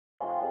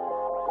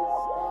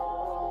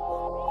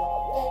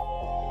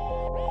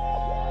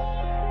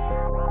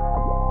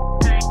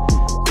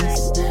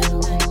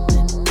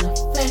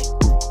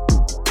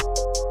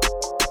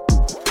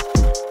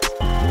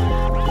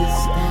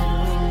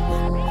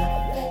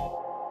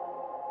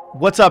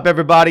What's up,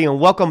 everybody,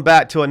 and welcome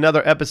back to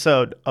another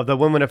episode of the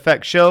Women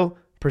Effect Show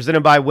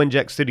presented by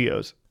Winject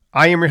Studios.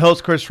 I am your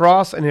host, Chris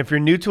Ross, and if you're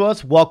new to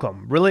us,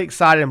 welcome. Really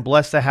excited and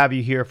blessed to have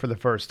you here for the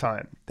first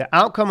time. The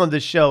outcome of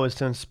this show is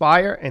to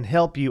inspire and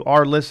help you,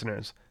 our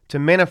listeners, to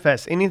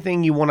manifest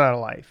anything you want out of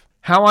life.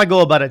 How I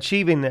go about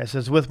achieving this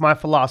is with my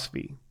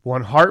philosophy: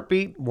 one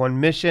heartbeat,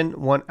 one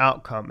mission, one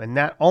outcome, and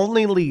that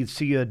only leads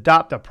to you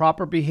adopt the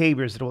proper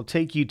behaviors that will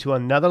take you to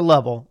another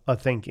level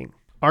of thinking.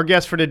 Our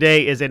guest for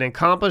today is an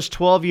accomplished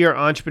 12-year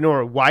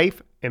entrepreneur,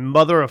 wife, and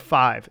mother of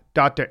 5,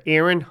 Dr.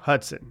 Erin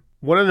Hudson.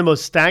 One of the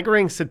most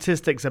staggering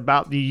statistics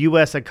about the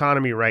U.S.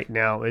 economy right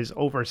now is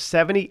over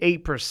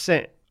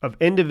 78% of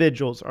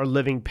individuals are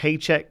living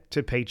paycheck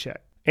to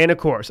paycheck. And of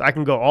course, I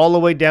can go all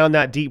the way down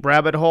that deep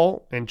rabbit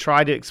hole and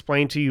try to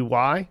explain to you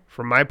why,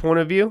 from my point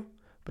of view,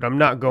 but I'm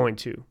not going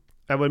to.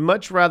 I would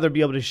much rather be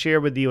able to share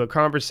with you a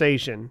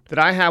conversation that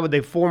I had with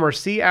a former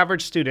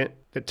C-average student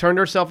that turned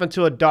herself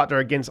into a doctor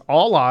against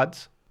all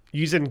odds,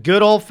 using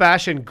good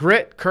old-fashioned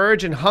grit,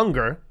 courage, and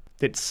hunger,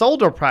 that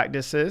sold her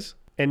practices,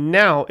 and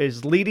now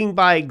is leading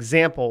by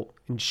example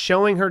and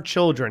showing her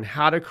children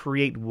how to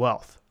create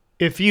wealth.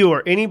 If you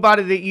or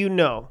anybody that you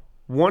know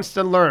wants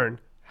to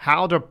learn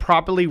how to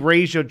properly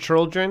raise your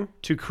children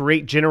to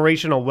create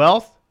generational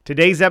wealth,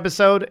 today's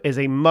episode is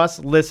a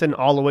must listen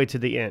all the way to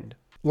the end.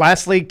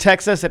 Lastly,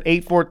 text us at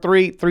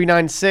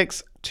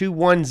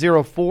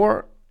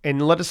 843-396-2104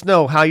 and let us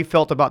know how you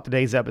felt about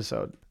today's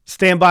episode.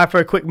 Stand by for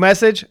a quick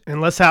message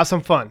and let's have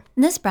some fun.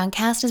 This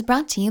broadcast is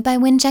brought to you by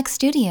Winject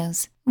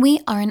Studios. We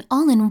are an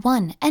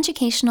all-in-one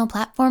educational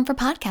platform for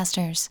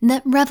podcasters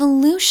that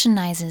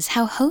revolutionizes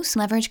how hosts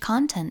leverage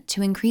content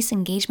to increase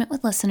engagement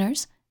with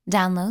listeners,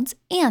 downloads,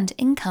 and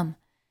income.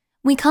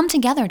 We come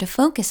together to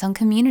focus on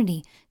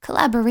community,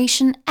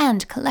 collaboration,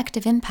 and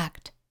collective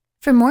impact.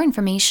 For more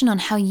information on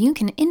how you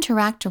can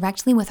interact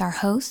directly with our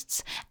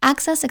hosts,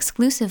 access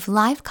exclusive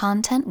live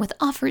content with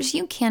offers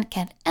you can't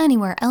get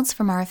anywhere else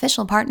from our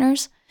official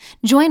partners,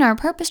 join our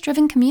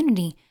purpose-driven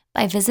community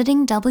by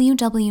visiting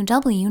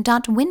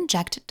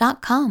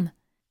www.winject.com.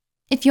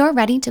 If you're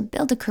ready to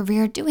build a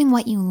career doing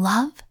what you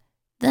love,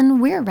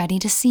 then we're ready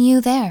to see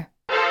you there.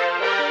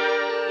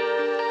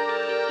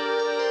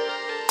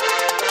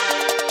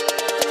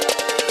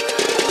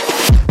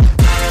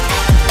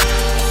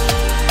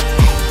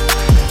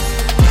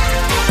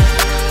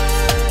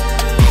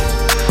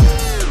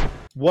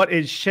 What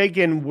is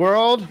shaking,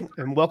 world?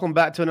 And welcome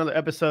back to another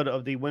episode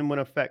of the Win-Win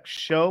Effect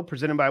Show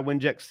presented by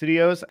Winject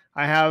Studios.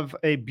 I have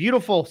a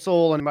beautiful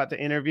soul I'm about to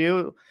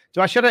interview.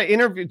 Should I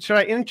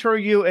intro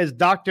you as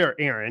Dr.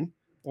 Erin,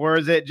 or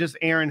is it just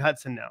Erin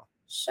Hudson now?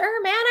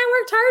 Sure, man. I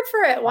worked hard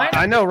for it. Why not?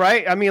 I know,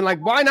 right? I mean, like,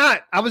 why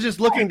not? I was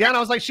just looking down. I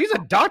was like, she's a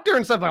doctor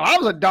and stuff. Like, I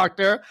was a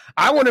doctor.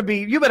 I want to be.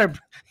 You better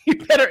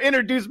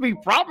introduce me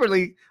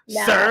properly,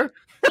 sir.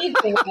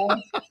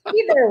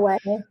 Either way.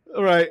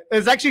 Right.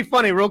 It's actually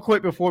funny, real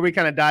quick, before we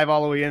kind of dive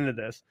all the way into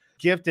this.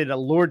 Gifted a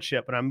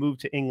lordship when I moved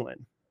to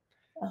England.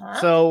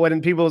 So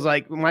when people was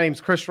like, my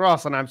name's Chris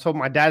Ross, and I'm told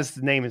my dad's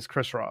name is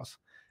Chris Ross.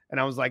 And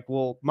I was like,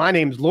 well, my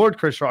name's Lord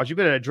Chris Ross. You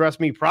better address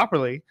me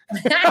properly.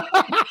 He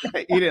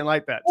didn't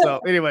like that. So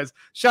anyways,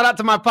 shout out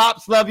to my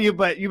pops. Love you,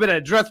 but you better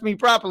address me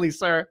properly,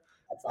 sir.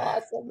 That's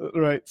awesome.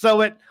 Right.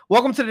 So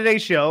welcome to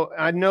today's show.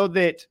 I know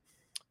that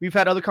we've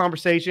had other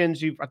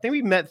conversations. I think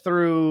we met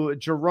through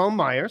Jerome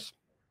Myers,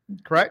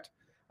 correct?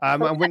 I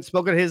went and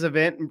spoke at his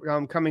event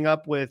coming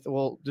up with,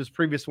 this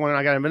previous one. And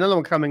I got another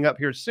one coming up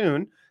here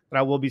soon that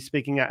I will be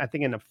speaking at, I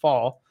think in the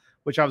fall,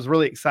 which I was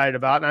really excited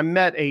about. And I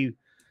met a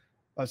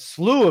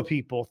slew of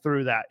people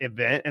through that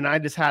event, and I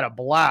just had a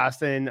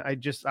blast. And I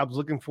was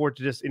looking forward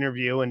to this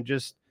interview and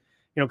just,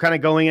 kind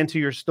of going into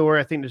your story.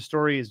 I think the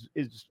story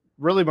is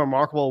really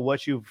remarkable,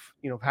 what you've,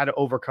 had to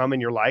overcome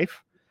in your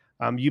life.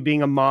 You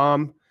being a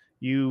mom,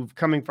 you've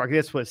coming from, I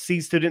guess, a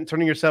C student,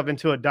 turning yourself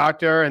into a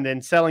doctor, and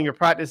then selling your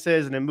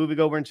practices, and then moving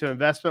over into the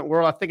investment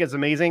world. I think it's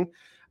amazing.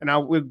 And I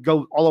would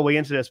go all the way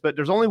into this, but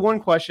there's only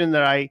one question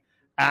that I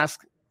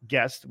ask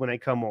guests when they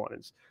come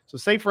on. So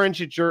say, for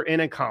instance, you're in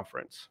a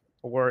conference,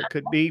 or it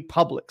could be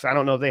Publix. I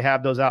don't know if they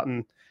have those out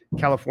in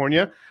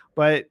California,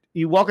 but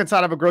you walk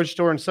inside of a grocery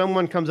store and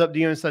someone comes up to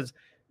you and says,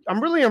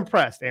 I'm really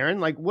impressed,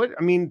 Erin. Like, what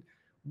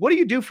do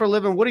you do for a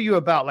living? What are you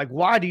about? Like,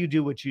 why do you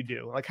do what you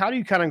do? Like, how do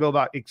you kind of go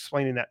about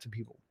explaining that to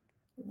people?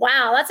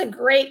 Wow, that's a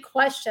great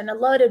question. A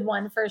loaded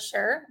one for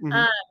sure.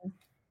 Mm-hmm.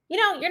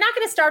 You're not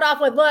going to start off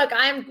with, look,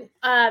 I'm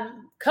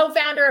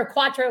co-founder of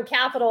Quattro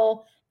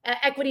Capital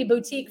Equity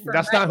Boutique firm.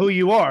 That's not who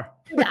you are.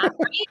 Right?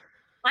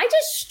 I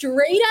just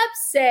straight up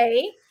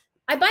say,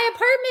 I buy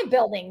apartment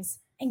buildings.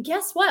 And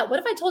guess what? What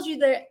if I told you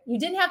that you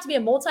didn't have to be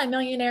a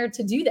multimillionaire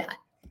to do that?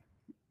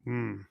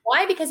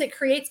 Why? Because it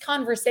creates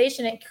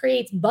conversation. It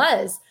creates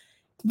buzz.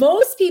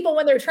 Most people,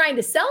 when they're trying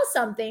to sell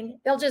something,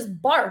 they'll just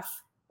barf,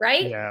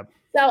 right? Yeah.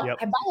 So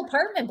I buy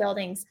apartment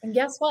buildings. And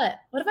guess what?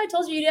 What if I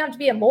told you didn't have to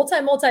be a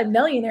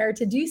multimillionaire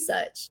to do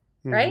such,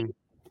 right?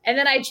 And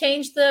then I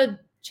changed the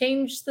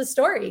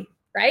story,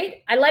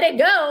 right? I let it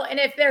go. And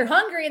if they're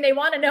hungry and they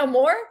want to know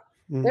more,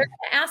 they're going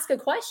to ask a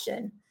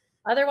question.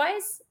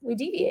 Otherwise, we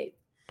deviate.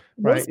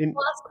 Right. Most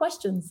people ask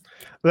questions.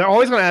 They're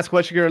always going to ask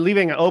questions. You're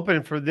leaving it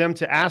open for them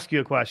to ask you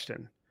a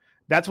question.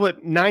 That's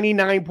what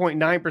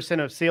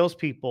 99.9% of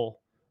salespeople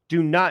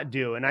do not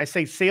do. And I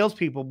say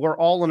salespeople, we're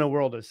all in a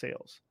world of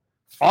sales.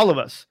 All of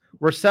us.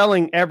 We're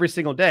selling every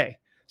single day.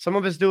 Some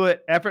of us do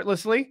it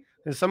effortlessly,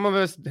 and some of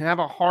us have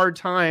a hard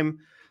time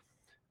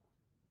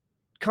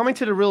coming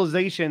to the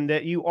realization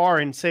that you are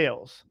in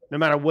sales, no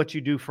matter what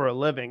you do for a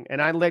living.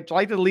 And I like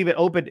to leave it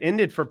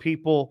open-ended for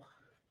people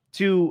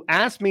to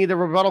ask me the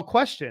rebuttal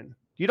question.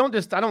 I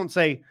don't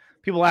say,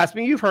 people ask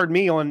me, you've heard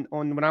me on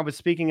when I was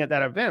speaking at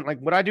that event, like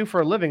what I do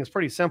for a living is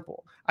pretty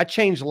simple. I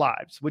change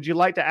lives. Would you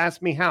like to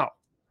ask me how?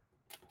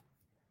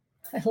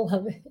 I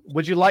love it.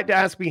 Would you like to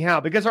ask me how?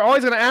 Because they're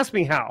always going to ask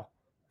me how.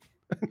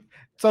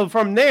 So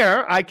from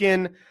there, I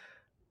can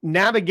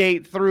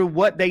navigate through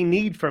what they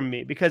need from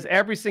me, because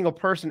every single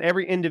person,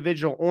 every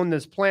individual on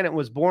this planet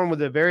was born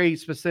with a very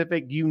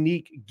specific,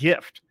 unique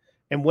gift.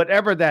 And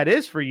whatever that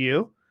is for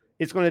you,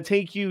 it's going to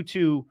take you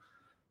to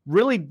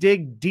really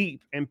dig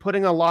deep and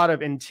putting a lot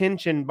of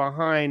intention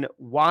behind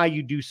why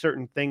you do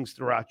certain things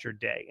throughout your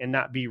day and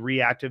not be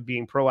reactive,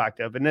 being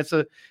proactive. And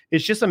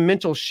it's just a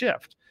mental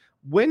shift.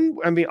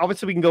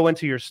 Obviously we can go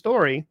into your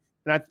story,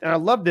 and I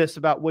love this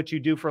about what you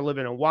do for a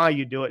living and why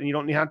you do it. And you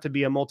don't have to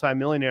be a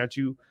multimillionaire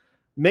to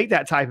make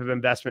that type of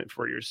investment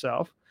for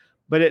yourself.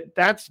 But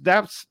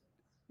that's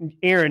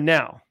Erin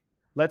now.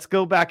 Let's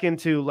go back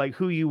into like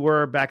who you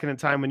were back in the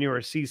time when you were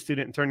a C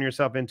student and turn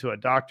yourself into a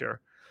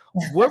doctor.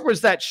 What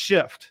was that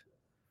shift?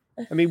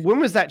 I mean, when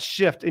was that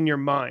shift in your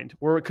mind?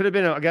 Or it could have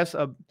been, I guess,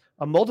 a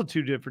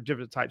multitude of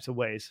different types of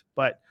ways.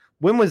 But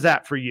when was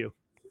that for you?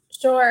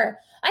 Sure.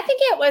 I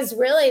think it was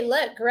really,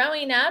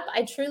 growing up,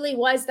 I truly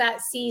was that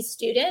C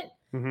student.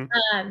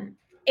 Mm-hmm.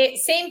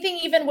 Same thing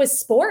even with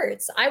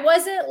sports. I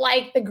wasn't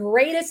like the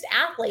greatest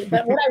athlete,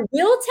 but what I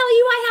will tell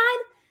you I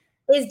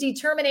had is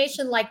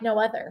determination like no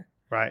other.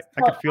 Right.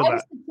 I could feel that. I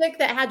was the chick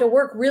that had to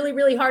work really,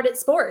 really hard at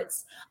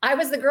sports. I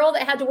was the girl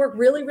that had to work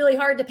really, really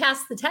hard to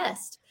pass the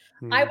test.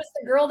 I was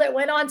the girl that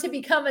went on to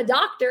become a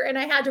doctor, and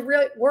I had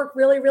to work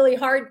really, really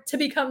hard to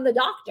become the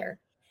doctor.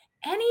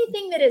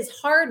 Anything that is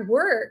hard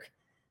work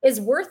is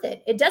worth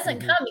it. It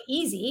doesn't come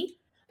easy,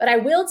 but I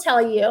will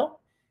tell you,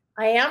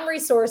 I am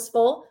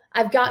resourceful.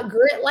 I've got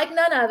grit like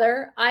none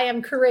other. I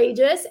am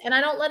courageous, and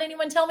I don't let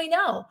anyone tell me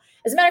no.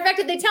 As a matter of fact,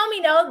 if they tell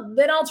me no,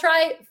 then I'll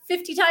try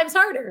 50 times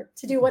harder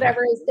to do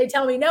whatever they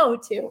tell me no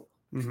to.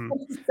 Mm-hmm.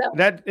 So.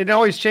 That it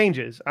always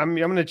changes. I'm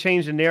going to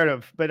change the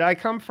narrative, but I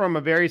come from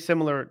a very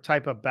similar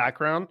type of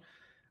background.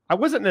 I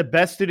wasn't the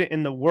best student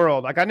in the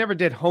world. Like I never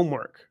did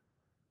homework.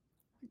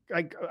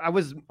 I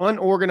was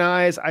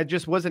unorganized. I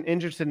just wasn't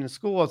interested in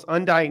school. I was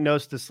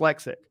undiagnosed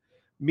dyslexic.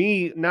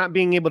 Me not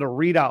being able to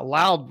read out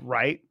loud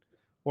right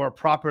or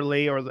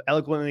properly or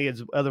eloquently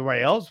as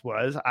everybody else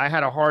was, I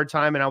had a hard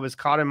time, and I was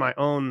caught in my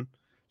own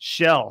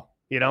shell.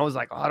 You know, I was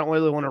like, oh, I don't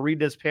really want to read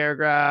this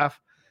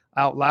paragraph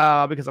out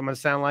loud because I'm going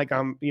to sound like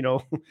I'm,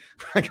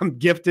 like I'm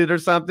gifted or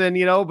something,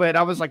 but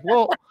I was like,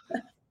 well,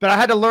 but I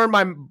had to learn,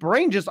 my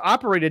brain just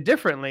operated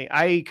differently.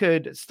 I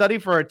could study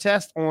for a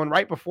test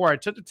right before I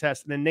took the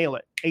test and then nail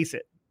it, ace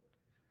it.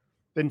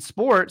 In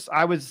sports,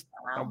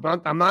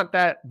 I'm not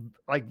that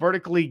like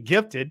vertically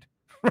gifted,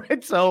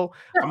 right? So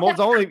I'm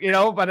only,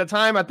 by the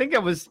time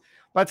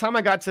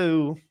I got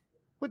to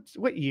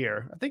what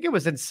year? I think it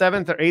was in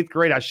 7th or 8th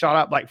grade. I shot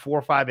up like 4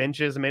 or 5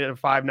 inches and made it a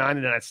 5'9",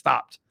 and then I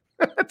stopped.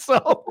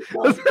 So,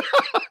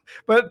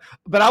 but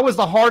I was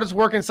the hardest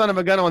working son of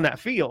a gun on that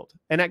field.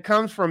 And that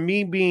comes from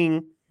me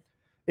being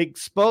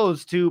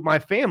exposed to my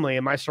family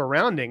and my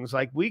surroundings.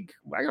 Like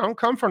I don't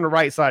come from the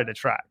right side of the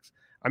tracks.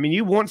 I mean,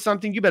 you want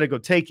something, you better go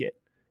take it,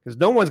 because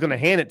no one's going to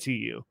hand it to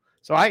you.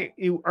 So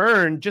you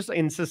earn, just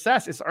in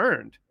success, it's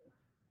earned.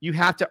 You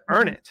have to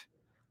earn it.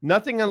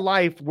 Nothing in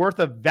life worth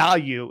of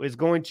value is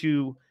going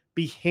to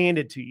be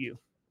handed to you.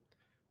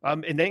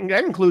 And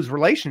that includes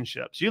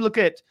relationships. You look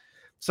at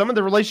some of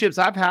the relationships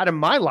I've had in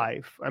my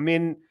life. I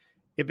mean,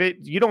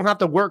 you don't have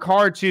to work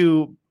hard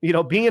to,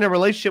 be in a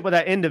relationship with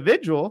that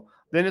individual,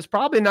 then it's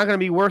probably not going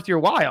to be worth your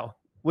while.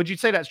 Would you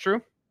say that's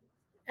true?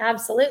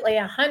 Absolutely.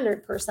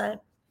 100%.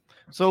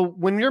 So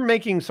when you're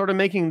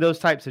making those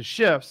types of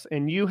shifts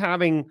and you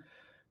having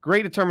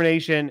great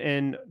determination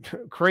and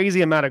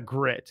crazy amount of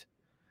grit,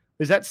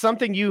 is that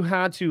something you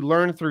had to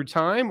learn through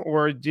time,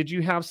 or did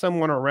you have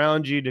someone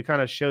around you to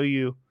kind of show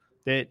you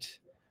that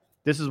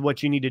this is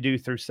what you need to do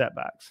through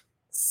setbacks?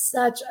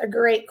 Such a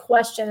great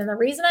question. And the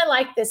reason I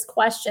like this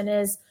question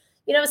is,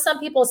 some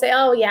people say,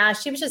 oh yeah,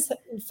 she was just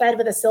fed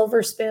with a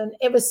silver spoon.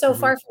 It was so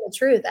far from the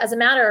truth. As a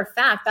matter of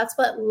fact, that's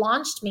what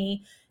launched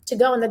me to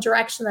go in the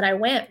direction that I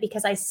went,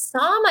 because I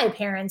saw my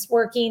parents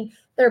working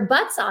their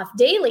butts off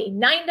daily,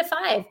 9 to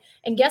 5.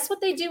 And guess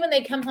what they do when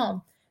they come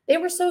home? They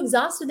were so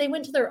exhausted, they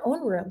went to their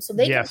own room so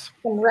they could get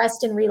some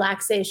rest and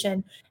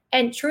relaxation.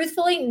 And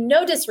truthfully,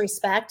 no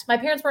disrespect, my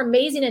parents were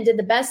amazing and did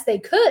the best they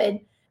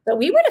could, but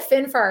we were to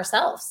fend for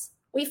ourselves.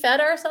 We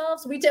fed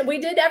ourselves. We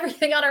did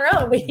everything on our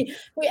own. We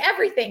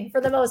everything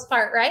for the most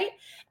part, right?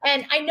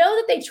 And I know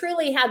that they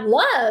truly had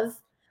love,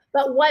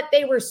 But what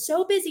they were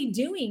so busy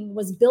doing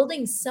was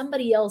building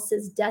somebody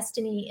else's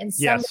destiny and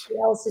somebody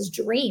else's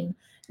dream,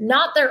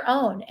 not their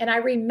own. And I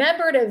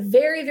remember at a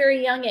very,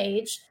 very young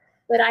age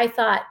that I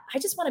thought, I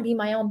just want to be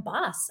my own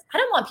boss. I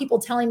don't want people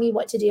telling me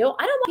what to do.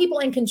 I don't want people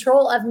in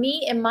control of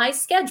me and my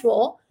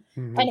schedule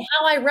and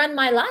how I run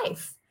my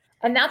life.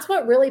 And that's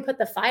what really put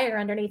the fire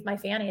underneath my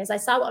fanny, is I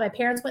saw what my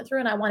parents went through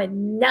and I wanted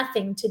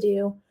nothing to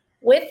do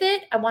with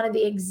it. I wanted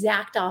the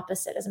exact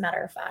opposite, as a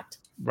matter of fact.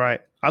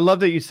 Right. I love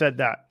that you said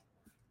that.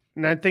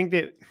 And I think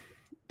that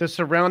the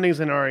surroundings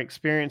and our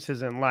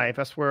experiences in life,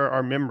 that's where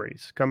our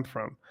memories come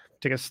from.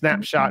 Take a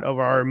snapshot of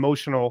our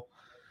emotional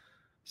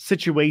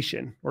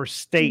situation or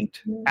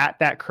state at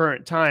that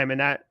current time. And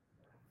that,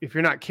 if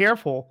you're not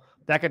careful,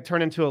 that could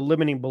turn into a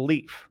limiting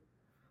belief.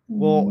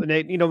 Well,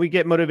 and we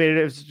get motivated.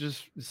 It's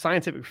just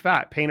scientific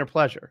fact, pain or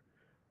pleasure.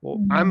 Well,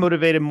 I'm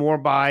motivated more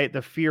by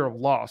the fear of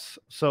loss.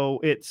 So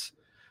it's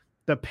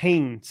the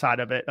pain side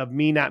of it, of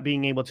me not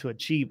being able to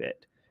achieve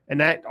it. And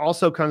that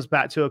also comes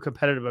back to a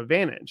competitive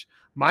advantage.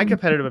 My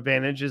competitive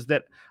advantage is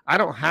that I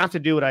don't have to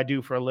do what I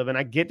do for a living.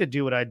 I get to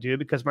do what I do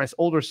because my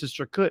older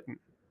sister couldn't.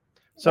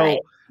 So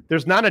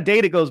there's not a day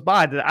that goes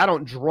by that I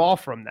don't draw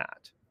from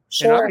that.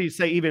 And I would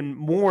say even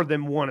more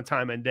than one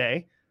time a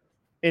day.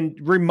 And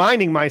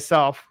reminding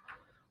myself,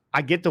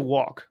 I get to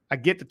walk, I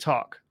get to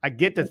talk, I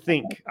get to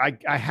think,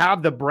 I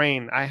have the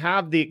brain, I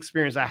have the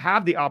experience, I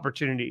have the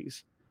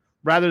opportunities,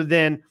 rather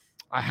than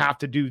I have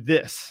to do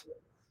this,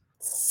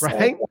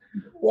 right?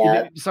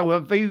 Yeah. So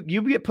if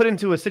you get put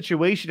into a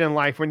situation in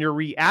life when you're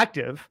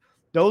reactive,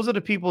 those are the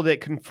people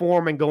that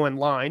conform and go in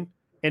line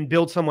and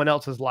build someone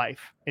else's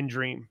life and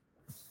dream.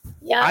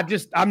 Yeah.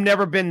 I've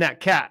never been that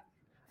cat.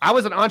 I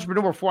was an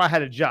entrepreneur before I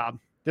had a job.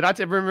 Did I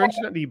ever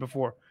mention that to you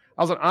before?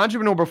 I was an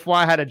entrepreneur before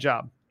I had a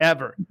job,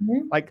 ever.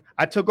 Like,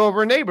 I took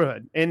over a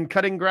neighborhood and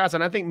cutting grass.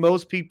 And I think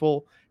most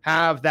people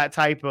have that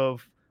type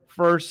of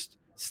first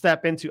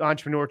step into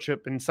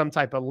entrepreneurship in some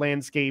type of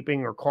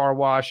landscaping or car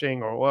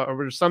washing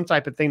or some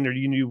type of thing that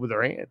you do with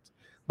their hands.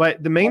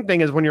 But the main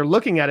thing is, when you're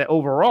looking at it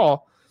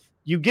overall,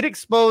 you get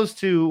exposed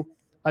to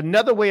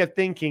another way of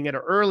thinking at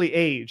an early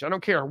age. I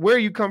don't care where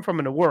you come from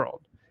in the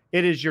world.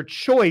 It is your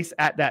choice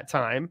at that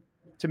time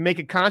to make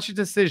a conscious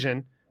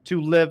decision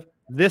to live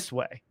this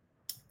way.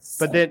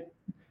 But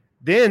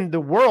then the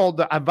world,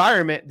 the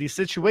environment, the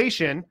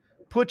situation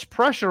puts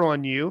pressure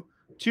on you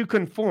to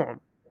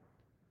conform.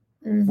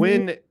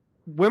 When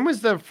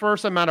was the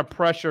first amount of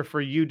pressure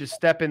for you to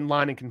step in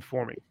line and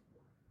conforming?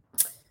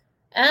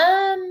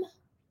 I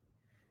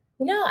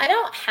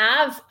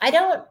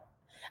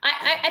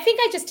think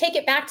I just take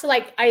it back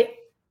to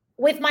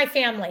with my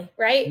family,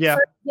 right? Yeah.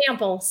 For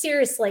example,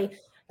 seriously,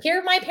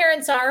 here my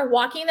parents are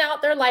walking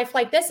out their life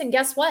like this. And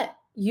guess what?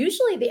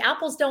 Usually the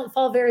apples don't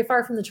fall very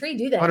far from the tree,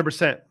 do they?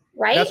 100%.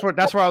 Right?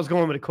 That's where I was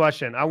going with the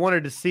question. I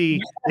wanted to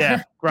see.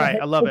 Yeah, right.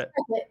 I love it.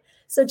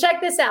 So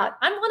check this out.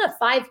 I'm one of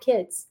 5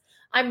 kids.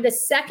 I'm the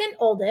second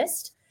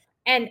oldest,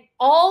 and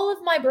all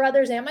of my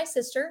brothers and my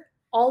sister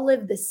all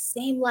live the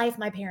same life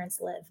my parents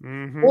live,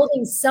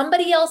 holding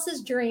somebody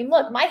else's dream.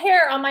 Look, my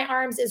hair on my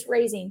arms is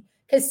raising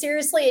because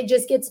seriously, it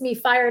just gets me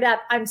fired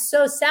up. I'm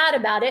so sad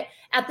about it.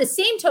 At the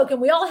same token,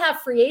 we all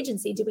have free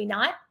agency, do we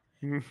not?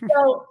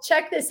 So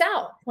check this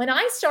out. When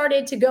I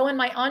started to go in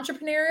my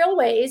entrepreneurial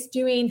ways,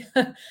 doing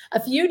a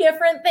few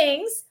different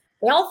things,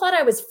 they all thought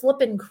I was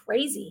flipping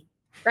crazy,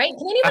 right?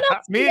 Can anyone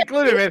else? Me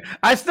included, man.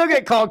 I still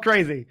get called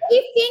crazy.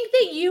 They think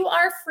that you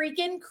are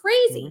freaking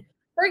crazy.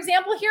 For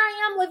example, here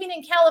I am living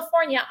in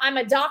California. I'm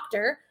a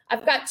doctor.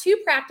 I've got 2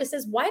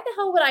 practices. Why the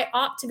hell would I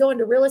opt to go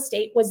into real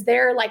estate? Was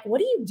there what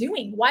are you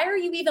doing? Why are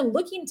you even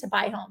looking to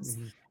buy homes?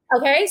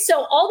 Okay.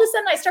 So all of a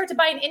sudden I start to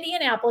buy in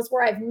Indianapolis,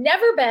 where I've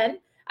never been.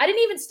 I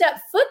didn't even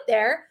step foot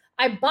there.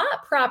 I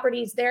bought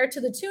properties there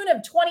to the tune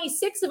of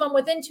 26 of them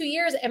within 2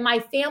 years. And my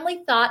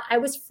family thought I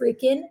was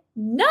freaking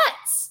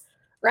nuts,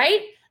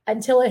 right?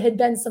 Until it had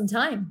been some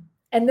time.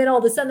 And then all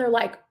of a sudden they're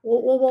like,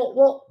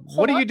 well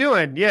what are you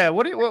doing? Yeah.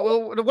 What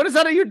is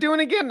that you're doing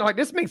again? Like,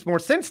 this makes more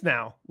sense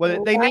now.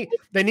 Well,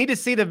 they need to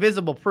see the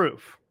visible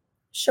proof.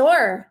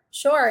 Sure.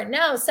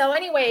 No. So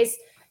anyways,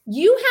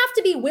 you have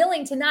to be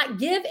willing to not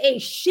give a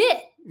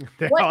shit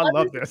what I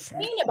love others this.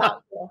 are saying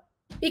about you.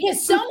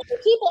 Because so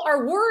many people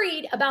are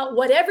worried about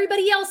what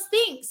everybody else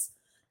thinks.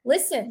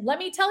 Listen, let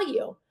me tell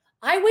you,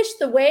 I wish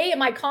the way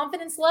my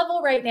confidence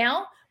level right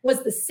now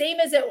was the same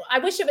as I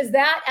wish it was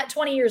that at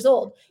 20 years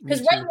old.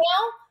 Because right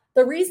now,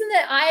 the reason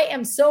that I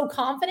am so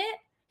confident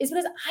is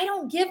because I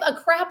don't give a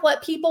crap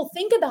what people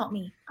think about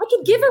me. I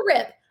can give a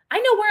rip. I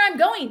know where I'm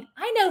going.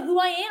 I know who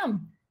I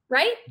am,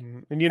 right?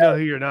 And you know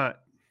who you're not.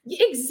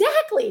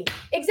 Exactly,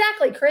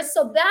 Chris.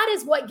 So that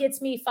is what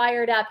gets me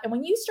fired up. And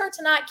when you start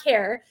to not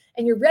care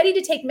and you're ready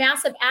to take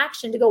massive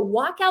action to go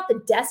walk out the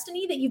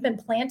destiny that you've been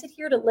planted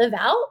here to live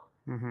out,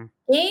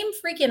 game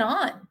freaking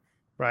on.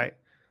 Right.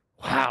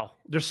 Wow.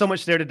 There's so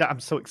much there to do. I'm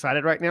so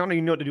excited right now. I don't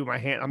even know what to do with my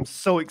hand. I'm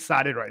so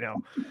excited right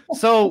now.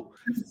 So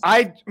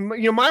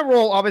my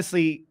role,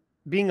 obviously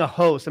being a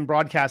host and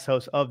broadcast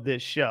host of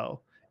this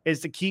show,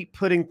 is to keep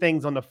putting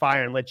things on the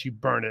fire and let you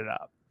burn it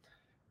up.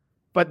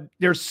 But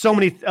there's so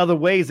many other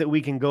ways that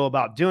we can go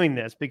about doing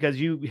this, because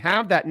you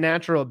have that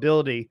natural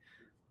ability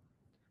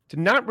to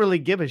not really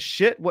give a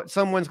shit what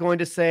someone's going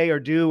to say or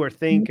do or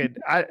think. And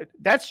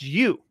that's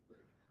you.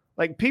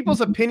 Like,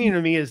 people's opinion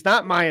of me is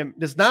not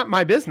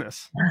my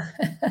business.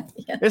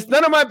 Yeah. It's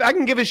none of my, I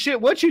can give a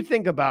shit what you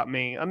think about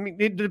me. I mean,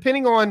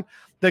 depending on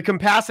the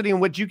capacity in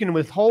which you can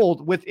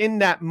withhold within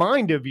that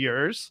mind of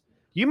yours,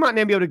 you might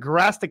not be able to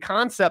grasp the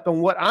concept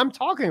on what I'm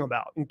talking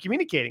about and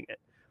communicating it.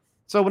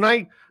 So when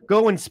I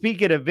go and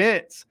speak at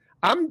events,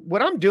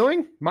 what I'm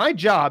doing, my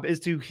job is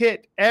to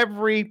hit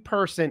every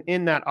person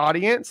in that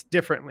audience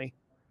differently.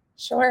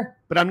 Sure.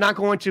 But I'm not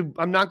going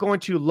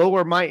to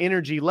lower my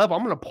energy level.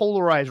 I'm going to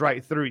polarize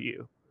right through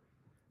you.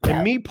 Yeah.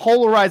 And me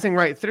polarizing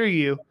right through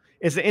you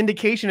is an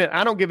indication that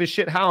I don't give a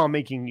shit how I'm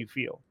making you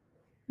feel.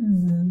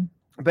 Mm-hmm.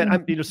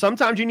 But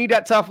sometimes you need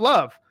that tough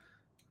love.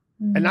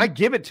 Mm-hmm. And I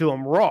give it to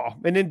them raw.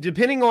 And then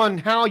depending on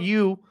how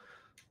you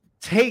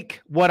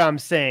take what I'm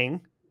saying,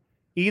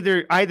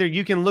 either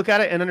you can look at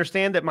it and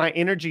understand that my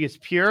energy is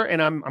pure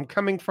and I'm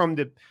coming from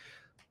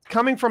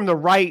the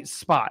right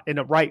spot in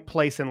the right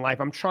place in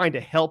life. I'm trying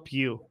to help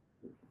you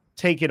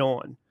take it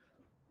on.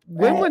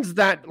 When was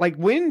that? Like,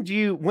 when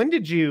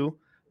did you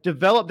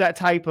develop that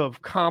type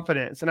of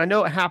confidence? And I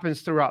know it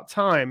happens throughout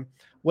time.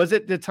 Was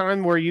it the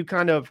time where you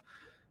kind of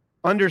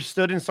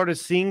understood and started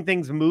seeing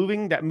things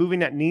moving that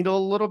needle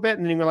a little bit?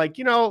 And then you're like,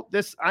 I'm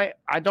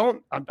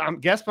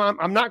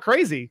not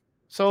crazy.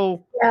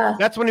 So yeah.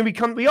 That's when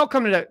we all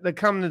come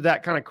to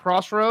that kind of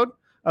crossroad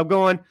of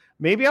going,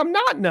 maybe I'm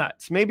not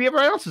nuts. Maybe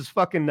everyone else is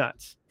fucking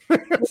nuts.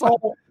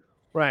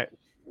 Right.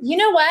 You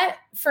know what?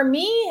 For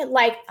me,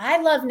 like,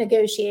 I love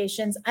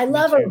negotiations. I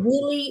love a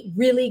really,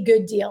 really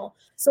good deal.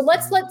 So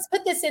let's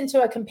put this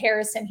into a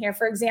comparison here.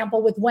 For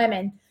example, with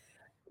women,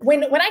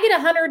 when I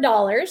get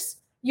 $100,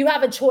 you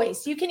have a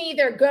choice. You can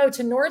either go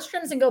to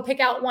Nordstrom's and go pick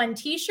out one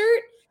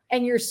t-shirt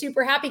and you're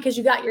super happy because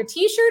you got your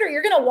t-shirt, or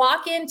you're going to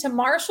walk into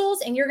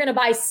Marshall's and you're going to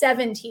buy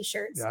 7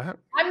 t-shirts. Yeah.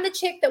 I'm the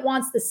chick that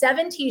wants the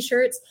 7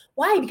 t-shirts.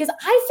 Why? Because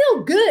I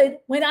feel good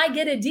when I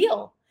get a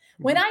deal.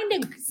 When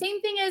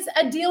same thing as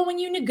a deal when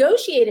you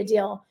negotiate a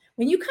deal.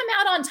 When you come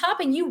out on top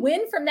and you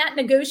win from that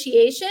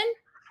negotiation,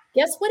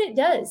 guess what it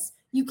does?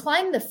 You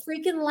climb the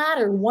freaking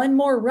ladder one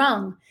more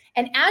rung.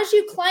 And as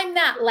you climb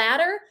that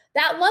ladder,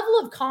 that level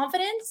of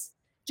confidence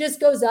just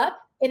goes up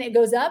and it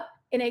goes up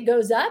and it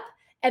goes up.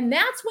 And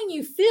that's when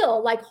you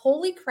feel like,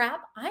 holy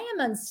crap, I am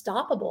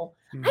unstoppable.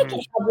 Mm-hmm. I can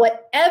have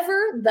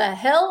whatever the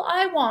hell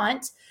I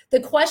want. The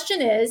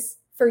question is,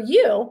 for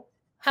you,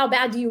 how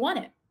bad do you want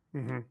it?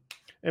 Mm-hmm.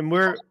 And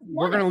we're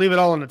going to leave it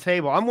all on the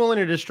table. I'm willing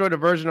to destroy the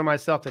version of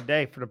myself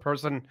today for the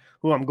person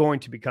who I'm going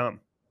to become.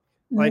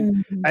 Like,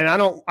 and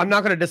I'm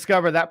not going to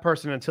discover that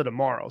person until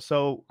tomorrow.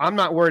 So I'm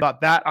not worried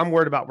about that. I'm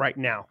worried about right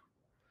now.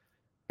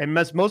 And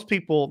most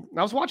people,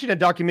 I was watching a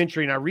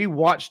documentary and I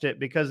rewatched it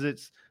because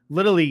it's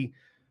literally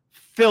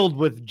filled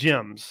with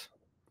gems.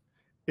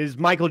 Is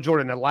Michael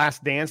Jordan, The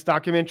Last Dance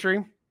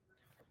documentary.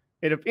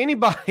 And if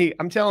anybody,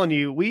 I'm telling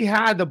you, we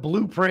had the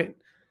blueprint.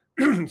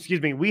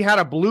 Excuse me. We had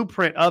a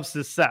blueprint of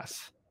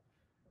success,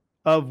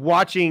 of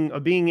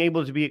being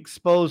able to be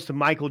exposed to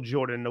Michael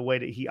Jordan the way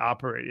that he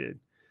operated.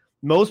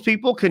 Most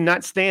people could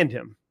not stand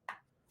him.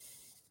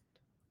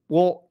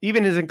 Well,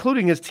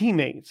 including his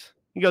teammates.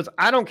 He goes,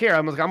 I don't care.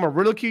 I'm going to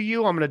ridicule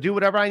you. I'm going to do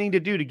whatever I need to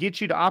do to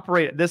get you to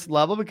operate at this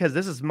level because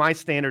this is my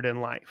standard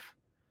in life.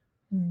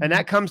 Mm-hmm. And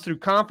that comes through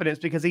confidence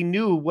because he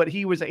knew what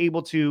he was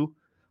able to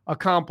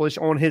accomplish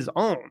on his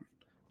own.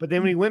 But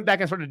then when he went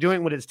back and started doing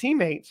it with his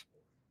teammates,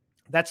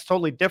 that's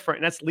totally different.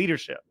 And that's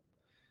leadership.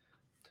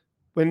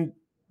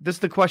 This is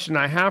the question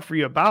I have for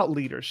you about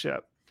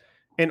leadership.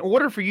 In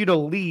order for you to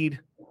lead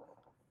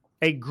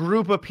a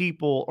group of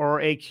people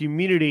or a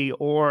community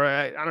or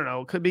I don't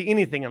know, it could be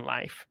anything in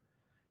life,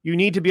 you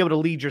need to be able to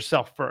lead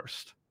yourself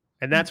first.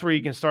 And that's where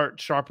you can start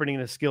sharpening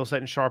the skill set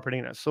and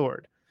sharpening that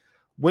sword.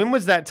 When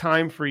was that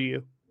time for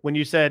you when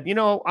you said,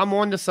 I'm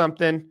on to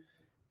something.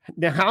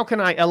 Now, how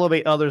can I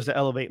elevate others to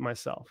elevate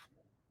myself?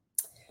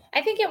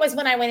 I think it was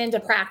when I went into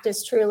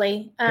practice,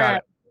 truly,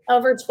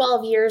 over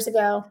 12 years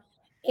ago.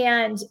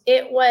 And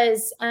it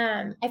was,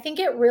 I think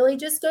it really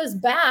just goes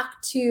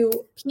back to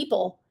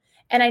people.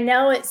 And I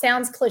know it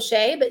sounds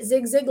cliche, but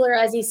Zig Ziglar,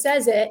 as he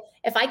says it,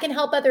 if I can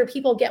help other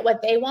people get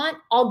what they want,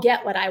 I'll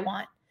get what I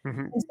want.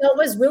 Mm-hmm. And so it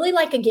was really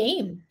like a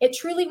game. It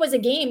truly was a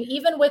game,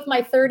 even with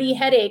my 30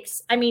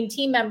 headaches. I mean,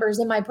 team members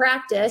in my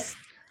practice.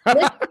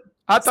 I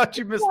thought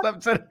you missed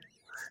that.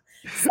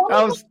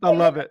 I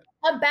love it.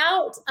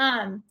 About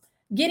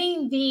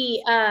getting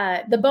the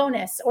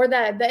bonus or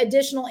the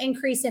additional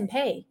increase in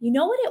pay. You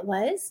know what it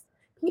was?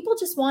 People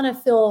just want to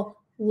feel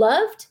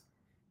loved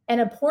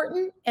and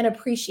important and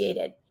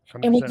appreciated.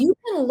 100%. And when you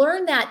can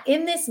learn that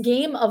in this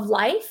game of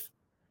life,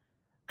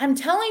 I'm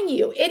telling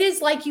you, it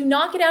is like you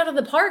knock it out of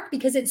the park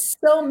because it's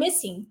so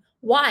missing.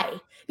 Why?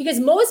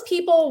 Because most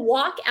people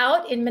walk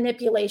out in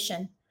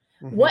manipulation.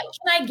 Mm-hmm. What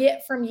can I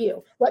get from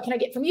you? What can I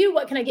get from you?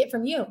 What can I get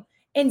from you?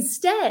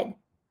 Instead,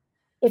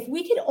 if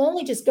we could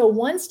only just go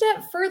one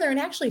step further and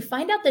actually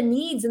find out the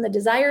needs and the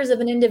desires of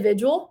an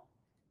individual,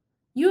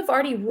 you've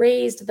already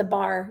raised the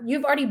bar.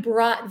 You've already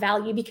brought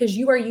value because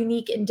you are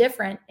unique and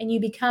different and you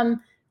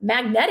become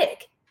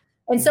magnetic.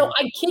 And so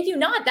I kid you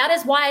not, that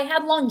is why I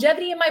had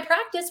longevity in my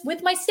practice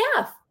with my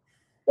staff.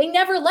 They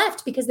never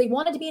left because they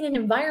wanted to be in an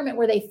environment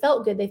where they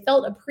felt good. They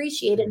felt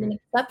appreciated and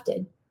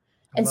accepted.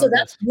 And so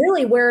that's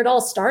really where it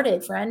all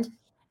started, friend.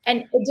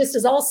 And it just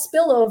is all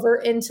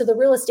spillover into the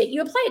real estate.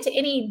 You apply it to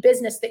any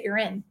business that you're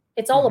in.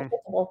 It's all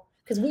applicable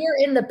because we are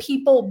in the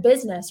people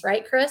business,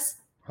 right, Chris?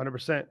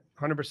 100%.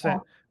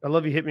 100%. I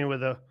love you hit me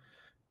with a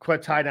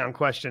quick tie down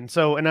question.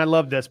 So, and I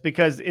love this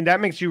because and that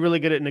makes you really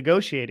good at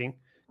negotiating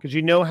because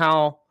you know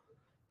how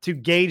to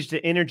gauge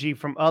the energy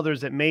from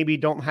others that maybe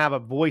don't have a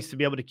voice to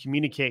be able to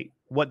communicate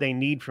what they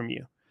need from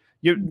you.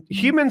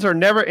 Humans are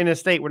never in a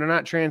state where they're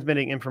not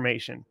transmitting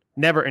information,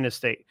 never in a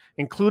state,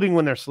 including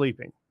when they're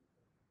sleeping.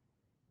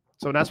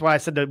 So that's why I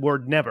said the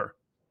word never.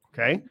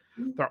 Okay.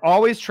 They're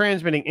always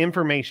transmitting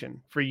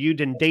information for you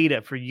and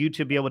data for you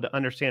to be able to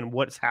understand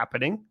what's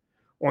happening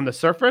on the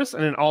surface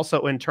and then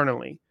also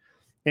internally.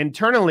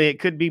 Internally, it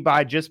could be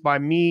by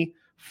me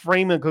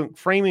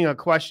framing a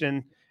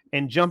question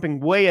and jumping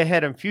way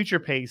ahead and future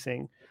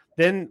pacing.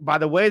 Then by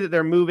the way that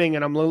they're moving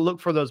and I'm going to look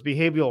for those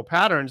behavioral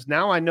patterns,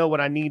 now I know what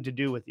I need to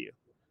do with you.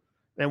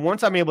 And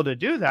once I'm able to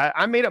do that,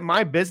 I made it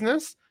my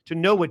business to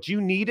know what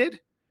you needed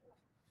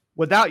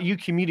without you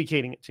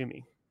communicating it to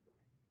me.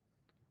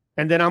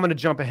 And then I'm going to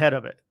jump ahead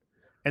of it.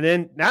 And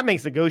then that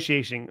makes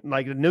negotiation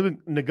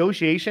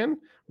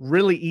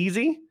really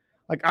easy.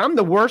 Like I'm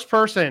the worst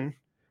person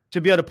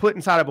to be able to put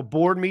inside of a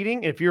board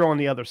meeting if you're on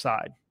the other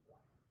side.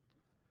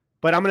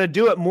 But I'm going to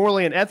do it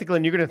morally and ethically,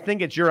 and you're going to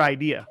think it's your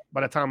idea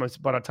by the time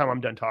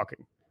I'm done talking.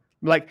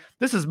 I'm like,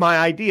 this is my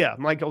idea.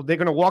 I'm like, oh, they're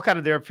going to walk out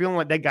of there feeling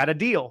like they got a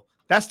deal.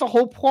 That's the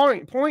whole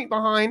point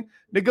behind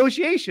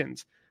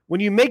negotiations. When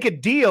you make a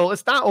deal,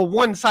 it's not a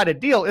one-sided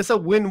deal. It's a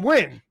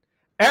win-win.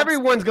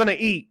 Everyone's going to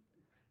eat.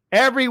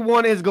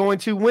 Everyone is going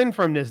to win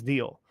from this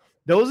deal.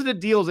 Those are the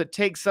deals that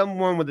take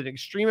someone with an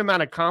extreme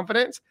amount of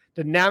confidence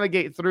to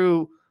navigate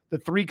through the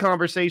three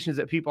conversations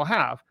that people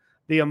have.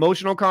 The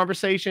emotional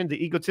conversation,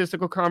 the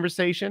egotistical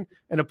conversation,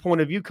 and a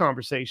point of view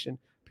conversation.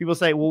 People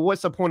say, well,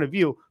 what's the point of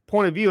view?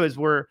 Point of view is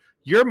where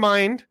your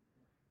mind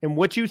and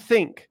what you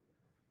think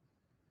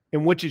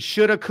and what it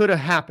should have, could have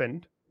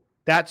happened,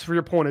 that's for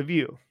your point of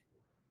view.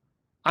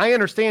 I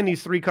understand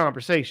these three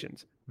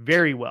conversations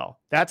very well.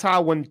 That's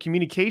how when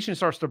communication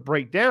starts to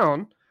break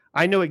down,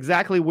 I know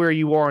exactly where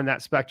you are in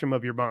that spectrum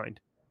of your mind.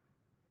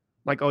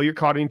 Like, oh, you're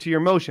caught into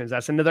your emotions.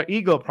 That's another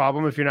ego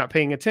problem if you're not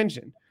paying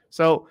attention.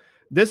 So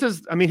this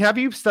is, I mean, have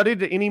you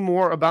studied any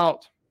more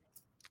about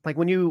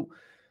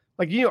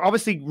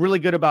obviously really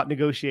good about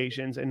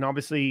negotiations and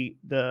obviously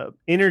the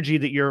energy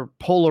that you're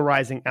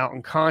polarizing out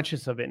and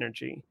conscious of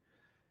energy.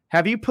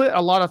 Have you put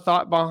a lot of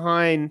thought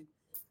behind,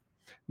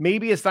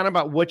 maybe it's not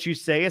about what you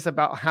say, it's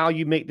about how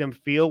you make them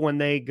feel when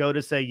they go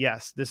to say,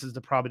 yes, this is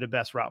probably the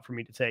best route for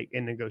me to take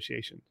in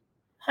negotiation?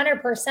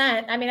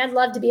 100%. I mean, I'd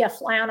love to be a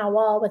fly on a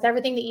wall with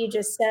everything that you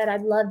just said.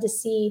 I'd love to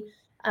see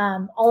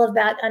all of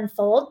that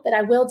unfold. But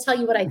I will tell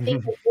you what I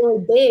think is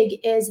really big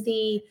is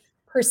the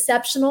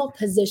perceptional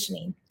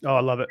positioning. Oh,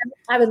 I love it.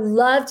 I would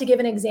love to give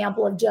an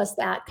example of just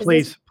that.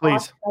 Please.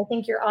 Awesome. I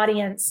think your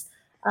audience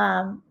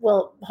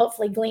will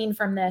hopefully glean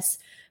from this.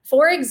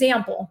 For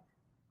example,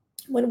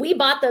 when we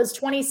bought those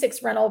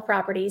 26 rental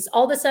properties,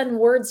 all of a sudden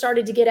word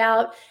started to get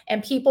out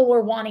and people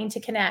were wanting to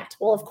connect.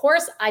 Well, of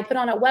course, I put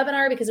on a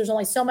webinar because there's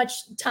only so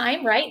much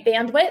time, right?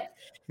 Bandwidth.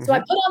 So I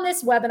put on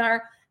this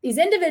webinar. These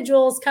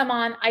individuals come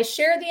on, I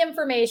share the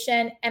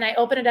information, and I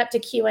open it up to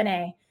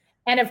Q&A.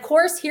 And of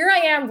course, here I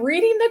am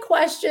reading the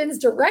questions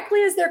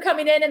directly as they're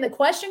coming in. And the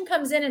question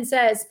comes in and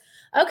says,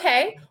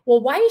 okay,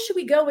 well, why should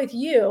we go with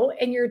you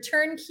and your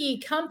turnkey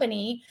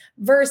company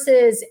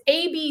versus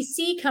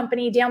ABC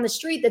company down the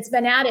street that's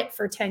been at it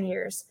for 10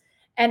 years?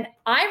 And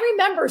I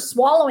remember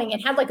swallowing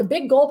and had like a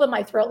big gulp in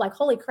my throat, like,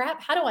 holy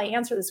crap, how do I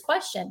answer this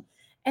question?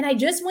 And I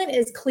just went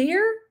as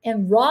clear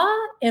and raw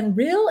and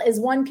real as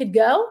one could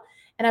go.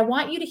 And I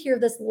want you to hear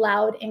this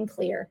loud and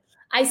clear.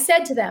 I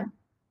said to them,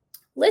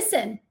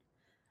 listen,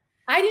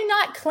 I do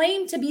not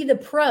claim to be the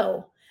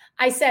pro.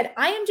 I said,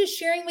 I am just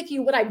sharing with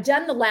you what I've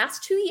done the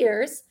last 2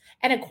 years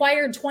and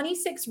acquired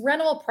 26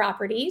 rental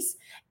properties.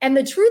 And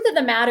the truth of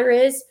the matter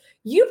is,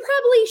 you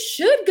probably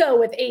should go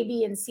with A,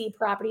 B, and C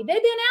property. They've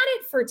been at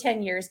it for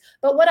 10 years.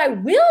 But what I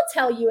will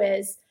tell you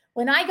is,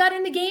 when I got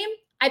in the game,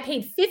 I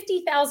paid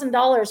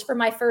 $50,000 for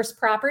my first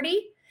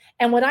property.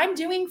 And what I'm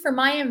doing for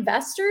my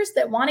investors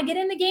that want to get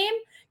in the game,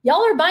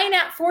 y'all are buying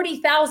at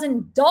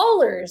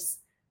 $40,000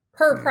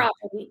 per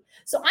property.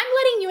 So I'm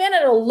letting you in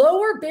at a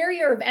lower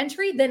barrier of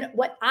entry than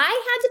what I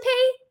had to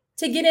pay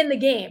to get in the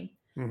game.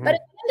 But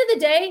at the end of the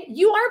day,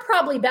 you are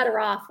probably better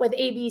off with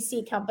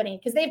ABC company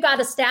because they've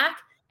got a stack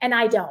and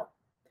I don't.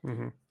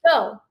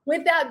 So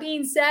with that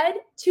being said,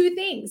 two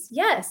things.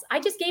 Yes, I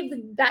just gave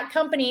that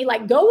company,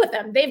 like, go with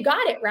them. They've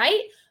got it,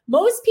 right?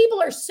 Most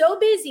people are so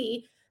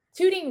busy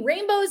tooting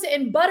rainbows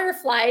and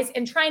butterflies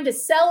and trying to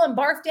sell and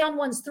barf down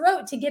one's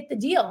throat to get the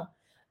deal.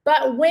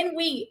 But when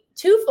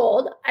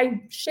twofold,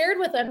 I shared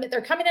with them that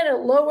they're coming in at a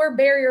lower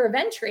barrier of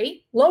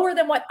entry, lower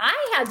than what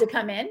I had to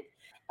come in.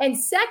 And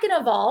second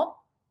of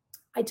all,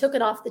 I took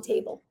it off the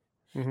table.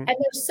 Mm-hmm.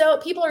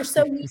 And people are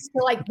so used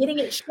to like getting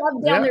it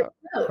shoved down their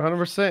throat.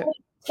 100%.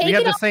 We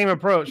have the same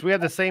approach. We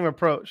have the same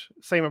approach.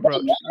 Love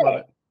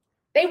it.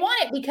 They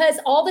want it because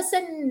all of a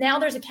sudden now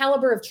there's a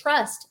caliber of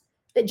trust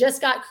that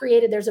just got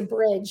created. There's a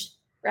bridge,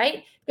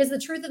 right? Because the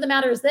truth of the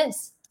matter is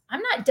this: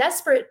 I'm not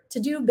desperate to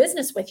do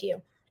business with you.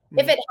 Mm-hmm.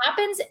 If it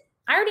happens,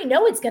 I already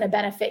know it's going to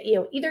benefit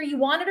you. Either you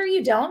want it or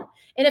you don't.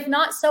 And if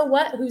not, so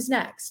what? Who's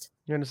next?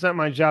 And it's not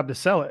my job to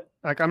sell it.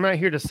 Like, I'm not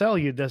here to sell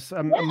you this.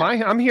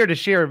 I'm here to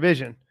share a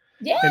vision.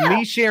 Yeah. And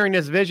me sharing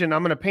this vision,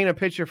 I'm going to paint a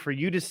picture for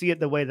you to see it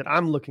the way that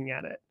I'm looking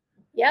at it.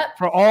 Yep.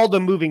 For all the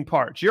moving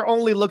parts. You're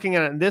only looking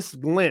at it in this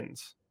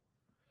lens.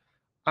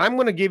 I'm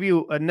going to give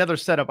you another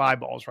set of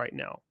eyeballs right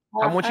now.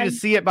 I want you to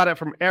see about it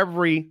from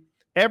every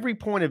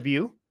point of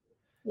view.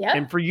 Yeah.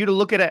 And for you to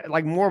look at it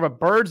like more of a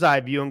bird's eye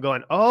view and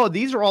going, oh,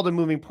 these are all the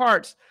moving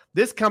parts.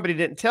 This company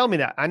didn't tell me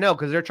that. I know,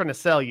 because they're trying to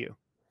sell you.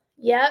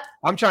 Yep.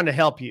 I'm trying to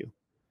help you.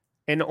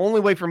 And the only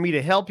way for me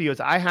to help you is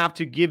I have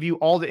to give you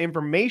all the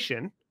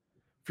information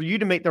for you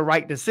to make the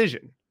right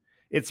decision.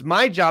 It's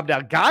my job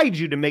to guide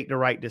you to make the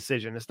right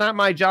decision. It's not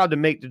my job to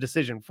make the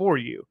decision for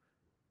you.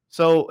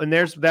 So, and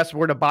that's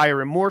where the buyer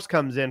remorse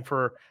comes in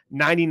for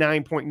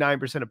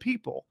 99.9% of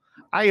people.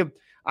 I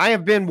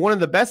have been one of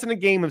the best in the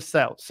game of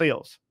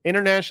sales,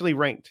 internationally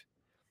ranked,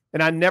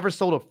 and I never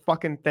sold a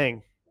fucking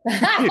thing.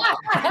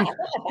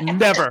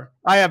 Never.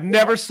 I have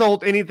never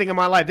sold anything in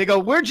my life. They go,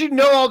 where'd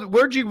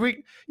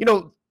you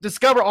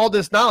discover all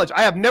this knowledge?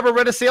 I have never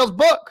read a sales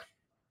book.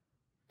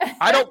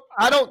 I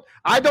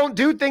don't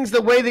do things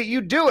the way that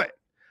you do it.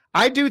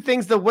 I do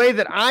things the way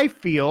that I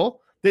feel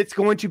that's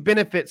going to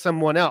benefit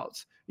someone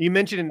else. You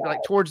mentioned like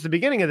towards the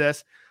beginning of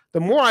this, the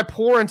more I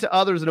pour into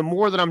others and the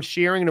more that I'm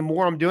sharing and the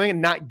more I'm doing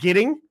and not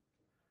getting,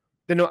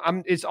 then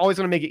it's always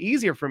going to make it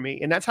easier for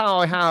me. And that's how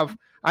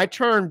I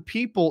turn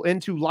people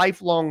into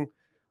lifelong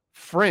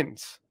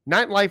friends,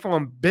 not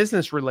lifelong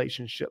business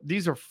relationship.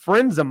 These are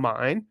friends of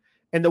mine.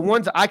 And the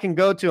ones I can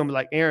go to, I'm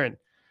like, Erin,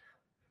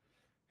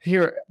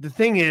 here, the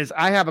thing is,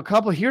 I have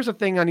here's a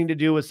thing I need to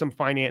do with some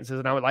finances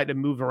and I would like to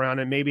move around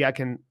and maybe I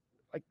can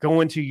like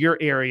go into your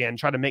area and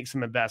try to make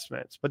some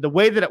investments. But the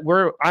way that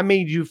I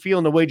made you feel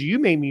and the way you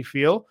made me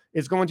feel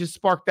is going to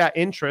spark that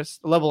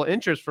level of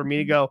interest for me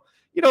to go,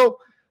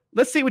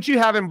 let's see what you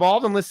have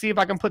involved and let's see if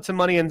I can put some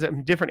money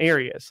in different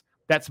areas.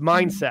 That's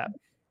mindset,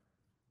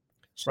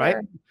 sure. Right?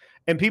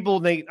 And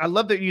people, I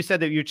love that you said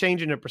that you're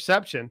changing the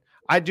perception.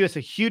 I do a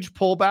huge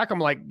pullback. I'm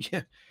like,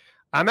 yeah,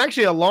 I'm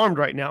actually alarmed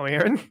right now,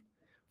 Erin.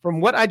 From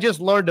what I just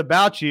learned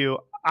about you,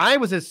 I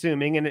was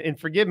assuming, and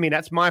forgive me,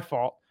 that's my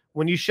fault,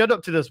 when you showed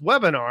up to this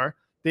webinar,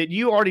 that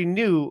you already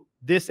knew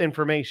this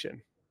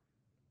information.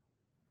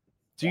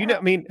 Do you know?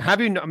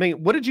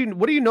 What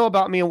do you know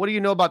about me, and what do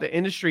you know about the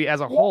industry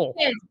as a whole?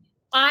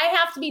 I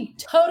have to be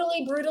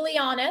totally brutally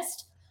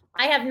honest.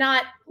 I have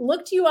not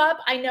looked you up.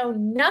 I know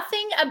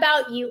nothing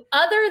about you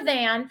other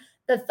than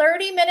the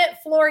 30-minute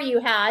floor you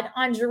had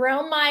on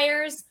Jerome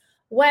Meyer's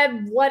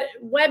web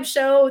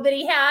show that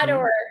he had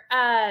or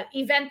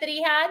event that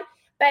he had.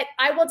 But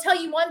I will tell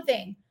you one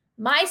thing.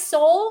 My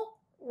soul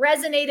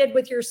resonated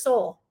with your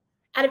soul.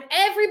 Out of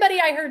everybody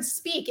I heard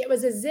speak, it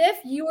was as if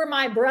you were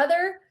my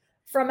brother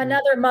from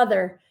another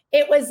mother.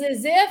 It was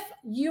as if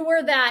you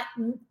were that,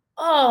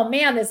 oh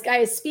man, this guy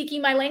is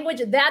speaking my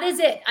language. That is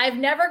it. I've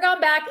never gone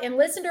back and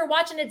listened or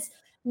watched, and it's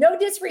no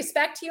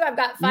disrespect to you. I've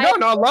got 5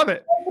 I love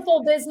it.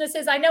 Wonderful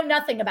businesses. I know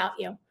nothing about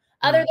you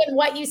other than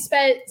what you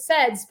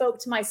said spoke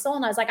to my soul.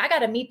 And I was like, I got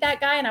to meet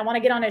that guy and I want to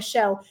get on his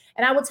show.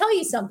 And I will tell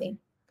you something.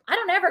 I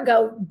don't ever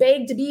go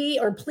beg to be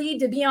or plead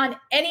to be on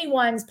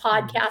anyone's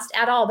podcast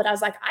at all. But I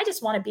was like, I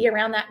just want to be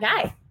around that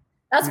guy.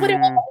 That's what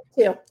it went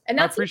to. And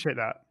that's I appreciate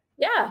that.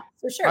 Yeah,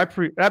 for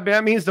sure.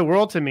 That means the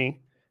world to me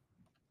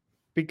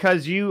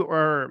because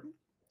your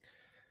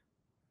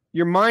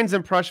mind's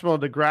impressionable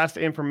to grasp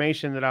the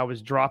information that I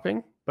was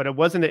dropping, but it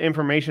wasn't the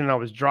information I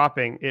was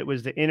dropping. It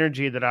was the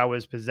energy that I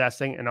was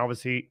possessing and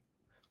obviously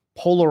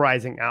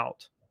polarizing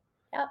out.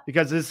 Yeah.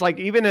 Because it's like,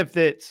 even if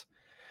it's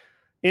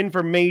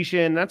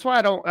information, that's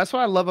what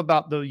I love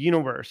about the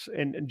universe.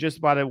 And just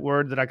by the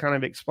word that I kind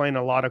of explain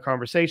a lot of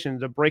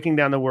conversations, of breaking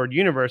down the word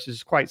universe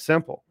is quite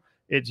simple.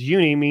 It's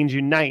uni means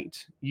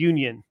unite,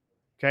 union.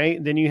 Okay.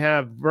 Then you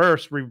have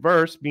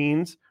reverse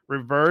means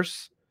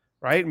reverse,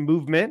 right?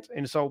 Movement.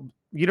 And so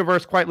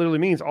universe quite literally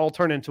means all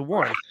turn into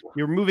one.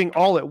 You're moving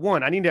all at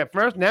one. I need to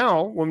first,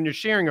 now when you're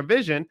sharing a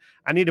vision,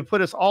 I need to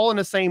put us all in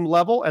the same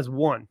level as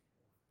one.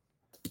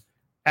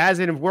 As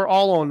in, if we're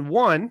all on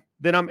one,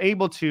 then I'm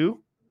able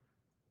to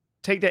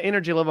take that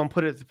energy level and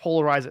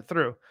polarize it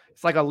through.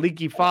 It's like a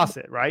leaky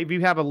faucet, right? If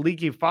you have a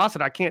leaky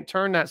faucet, I can't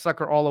turn that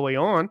sucker all the way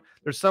on.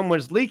 There's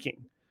someone's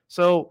leaking.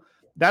 So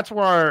that's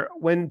where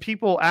when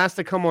people ask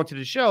to come onto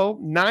the show,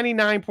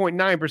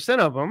 99.9%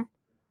 of them,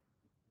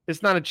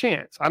 it's not a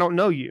chance. I don't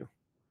know you.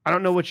 I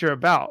don't know what you're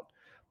about.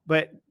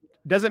 But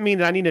doesn't mean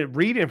that I need to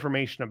read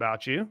information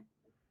about you.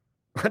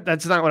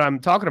 That's not what I'm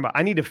talking about.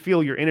 I need to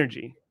feel your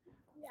energy.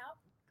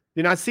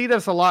 Yeah. I see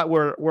this a lot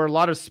where a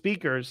lot of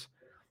speakers,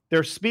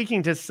 they're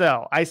speaking to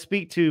sell. I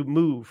speak to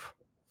move.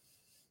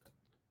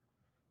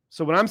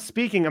 So when I'm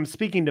speaking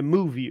to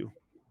move you.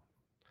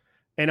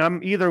 And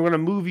I'm either going to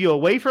move you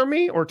away from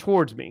me or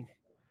towards me.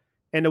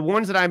 And the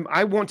ones that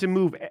I want to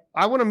move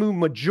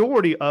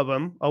majority of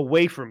them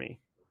away from me.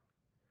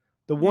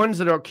 The ones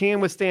that can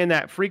withstand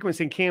that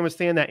frequency and can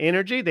withstand that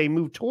energy, they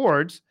move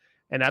towards,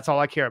 and that's all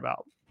I care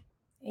about.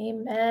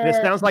 Amen. And it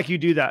sounds like you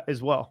do that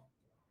as well.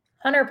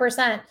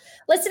 100%.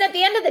 Listen, at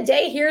the end of the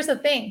day, here's the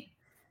thing.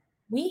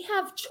 We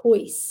have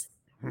choice.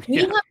 We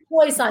have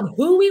choice on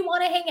who we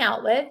want to hang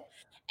out with.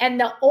 And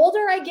the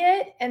older I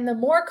get and the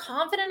more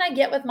confident I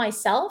get with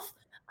myself,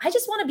 I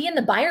just want to be in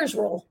the buyer's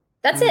role.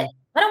 That's it.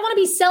 I don't want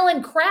to be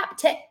selling crap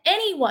to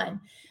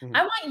anyone.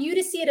 I want you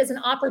to see it as an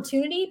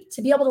opportunity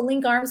to be able to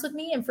link arms with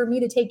me and for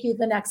me to take you to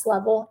the next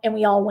level and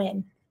we all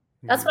win.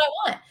 That's what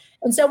I want.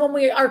 And so when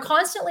we are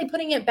constantly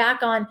putting it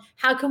back on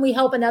how can we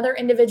help another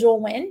individual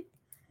win,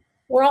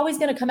 we're always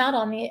going to come out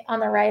on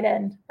the right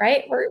end,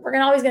 right? We're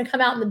always going to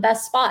come out in the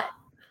best spot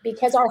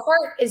because our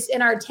heart is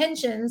and our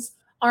intentions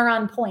are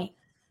on point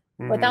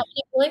without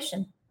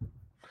manipulation.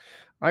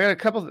 I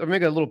got I'm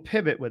making a little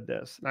pivot with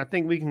this. And I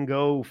think we can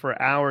go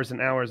for hours and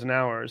hours and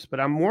hours, but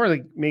I'm more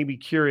like maybe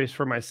curious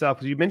for myself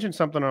because you mentioned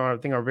something on, I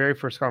think, our very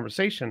first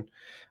conversation,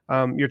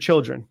 your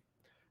children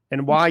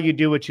and why you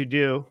do what you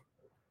do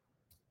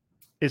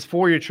is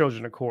for your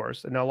children, of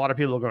course. And a lot of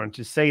people are going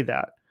to say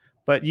that,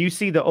 but you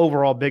see the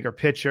overall bigger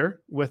picture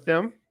with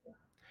them.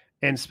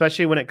 And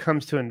especially when it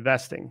comes to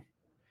investing,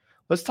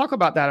 let's talk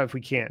about that if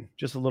we can,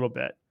 just a little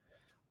bit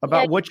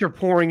about what you're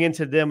pouring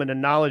into them and the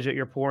knowledge that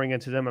you're pouring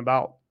into them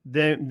about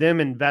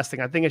them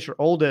investing. I think it's your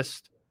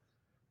oldest.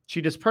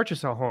 She just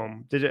purchased a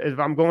home. If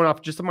I'm going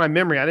off just of my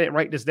memory, I didn't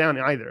write this down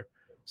either.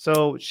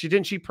 So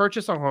she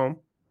purchase a home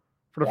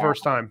for the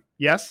first time?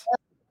 Yes.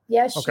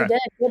 Yes, she did.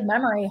 Good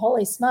memory.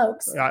 Holy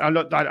smokes.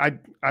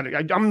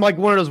 I'm like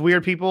one of those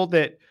weird people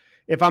that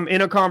if I'm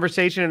in a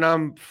conversation and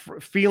I'm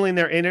feeling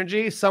their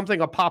energy, something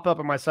will pop up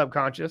in my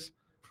subconscious.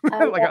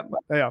 Anyways.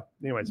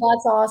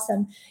 That's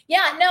awesome.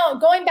 Yeah, no,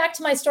 going back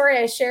to my story,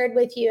 I shared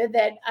with you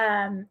that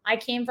I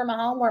came from a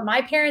home where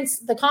my parents,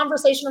 the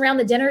conversation around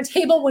the dinner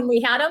table when we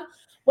had them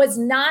was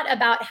not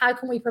about how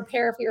can we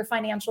prepare for your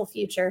financial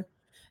future,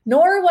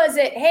 nor was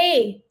it,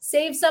 hey,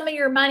 save some of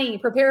your money,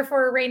 prepare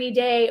for a rainy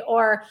day,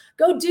 or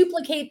go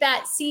duplicate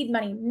that seed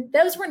money.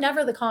 Those were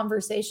never the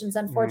conversations,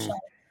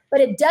 unfortunately.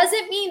 But it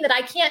doesn't mean that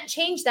I can't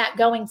change that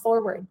going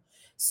forward.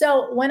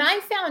 So when I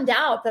found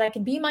out that I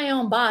could be my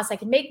own boss, I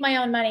could make my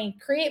own money,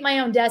 create my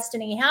own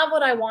destiny, have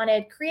what I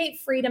wanted,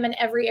 create freedom in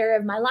every area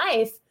of my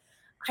life,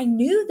 I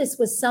knew this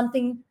was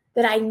something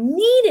that I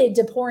needed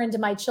to pour into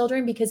my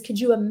children because could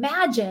you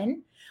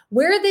imagine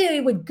where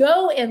they would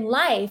go in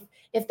life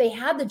if they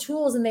had the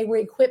tools and they were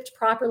equipped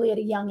properly at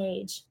a young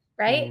age,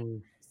 right?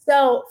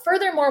 So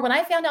furthermore, when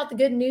I found out the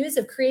good news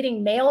of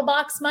creating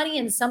mailbox money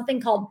and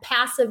something called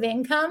passive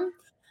income,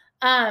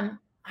 I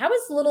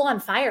was a little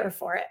on fire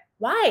for it.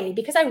 Why?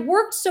 Because I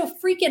worked so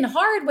freaking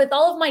hard with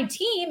all of my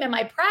team and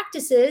my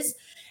practices,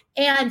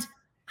 and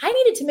I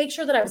needed to make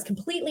sure that I was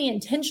completely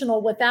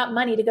intentional with that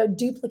money to go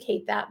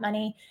duplicate that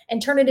money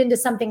and turn it into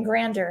something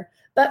grander.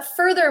 But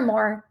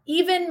furthermore,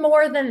 even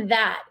more than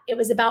that, it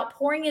was about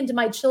pouring into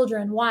my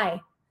children. Why?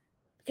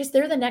 Because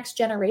they're the next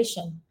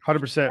generation.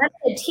 100%. I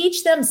have to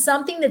teach them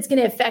something that's going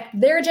to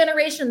affect their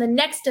generation and the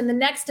next and the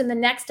next and the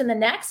next and the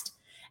next.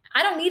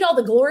 I don't need all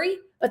the glory,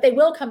 but they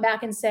will come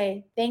back and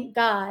say, thank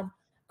God,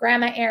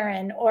 Grandma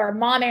Erin or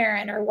Mom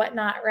Erin or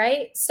whatnot,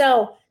 right?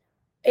 So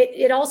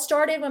it all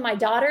started when my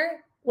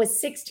daughter was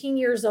 16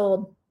 years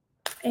old,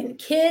 and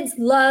kids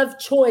love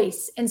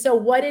choice. And so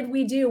what did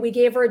we do? We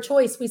gave her a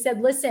choice. We said,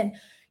 listen,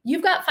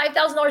 you've got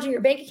 $5,000 in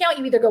your bank account.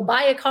 You either go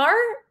buy a car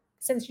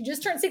since you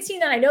just turned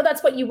 16 and I know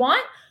that's what you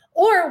want,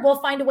 or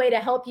we'll find a way to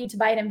help you to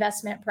buy an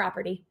investment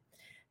property.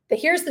 But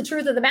here's the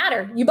truth of the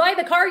matter. You buy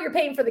the car, you're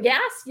paying for the gas,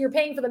 you're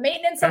paying for the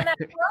maintenance on that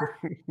car.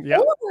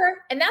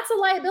 And that's a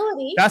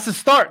liability. That's the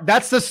start.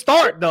 That's the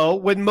start, though,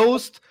 with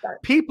most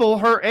people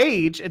her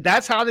age.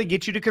 That's how they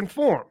get you to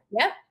conform.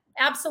 Yep,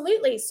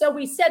 absolutely. So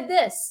we said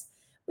this.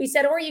 We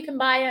said, or you can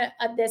buy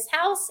this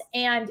house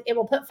and it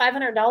will put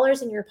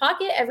 $500 in your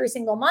pocket every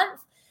single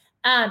month.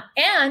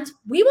 And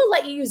we will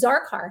let you use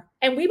our car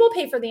and we will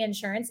pay for the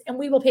insurance and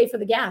we will pay for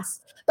the gas.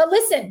 But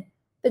listen,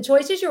 the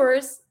choice is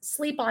yours.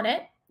 Sleep on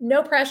it.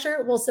 No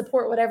pressure. We'll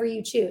support whatever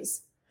you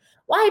choose.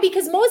 Why?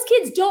 Because most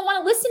kids don't want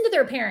to listen to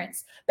their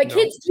parents, but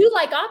kids do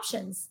like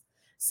options.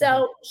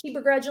 So she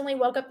begrudgingly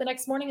woke up the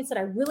next morning and said,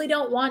 I really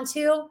don't want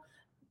to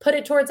put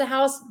it towards a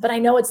house, but I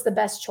know it's the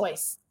best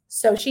choice.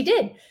 So she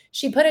did.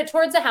 She put it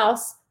towards a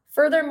house.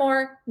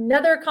 Furthermore,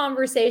 another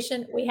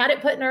conversation, we had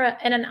it put in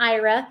an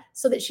IRA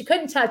so that she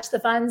couldn't touch the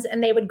funds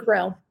and they would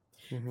grow.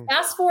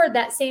 Fast forward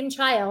that same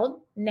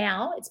child.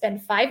 Now it's been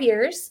 5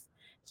 years.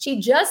 She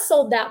just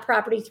sold that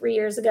property 3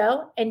 years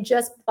ago and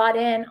just bought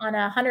in on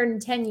a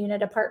 110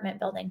 unit apartment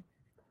building.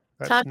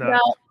 Talk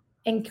about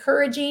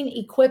encouraging,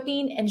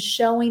 equipping, and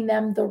showing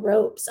them the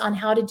ropes on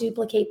how to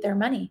duplicate their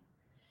money.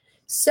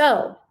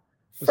 So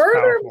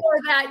furthermore,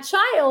 that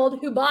child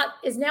who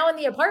is now in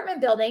the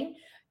apartment building,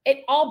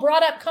 it all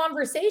brought up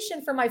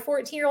conversation for my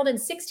 14-year-old and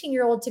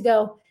 16-year-old to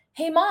go,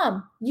 hey,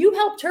 mom, you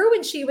helped her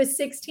when she was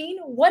 16.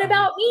 What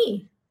about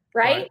me?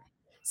 Right?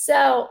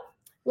 So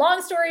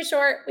long story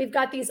short, we've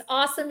got these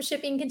awesome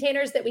shipping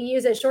containers that we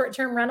use as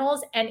short-term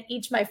rentals, and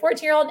my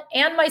 14-year-old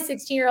and my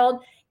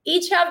 16-year-old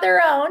each have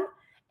their own,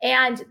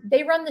 and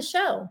they run the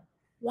show.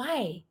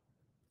 Why?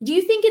 Do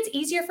you think it's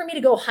easier for me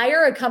to go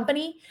hire a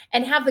company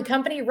and have the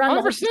company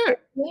run 100%. The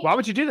whole Why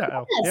would you do that?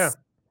 Yes. Yeah.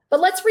 But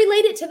let's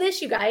relate it to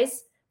this, you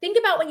guys. Think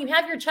about when you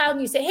have your child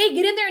and you say, hey,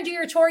 get in there and do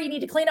your chore. You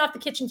need to clean off the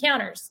kitchen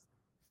counters.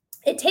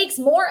 It takes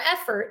more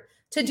effort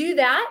to do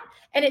that.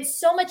 And it's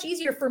so much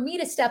easier for me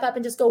to step up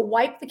and just go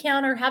wipe the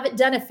counter, have it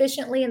done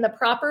efficiently in the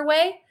proper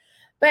way.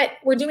 But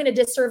we're doing a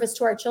disservice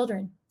to our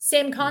children.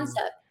 Same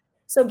concept.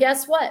 So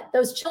guess what?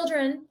 Those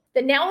children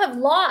that now have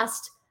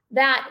lost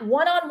that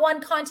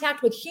one-on-one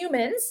contact with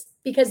humans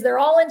because they're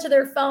all into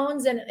their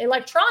phones and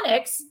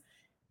electronics,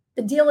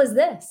 the deal is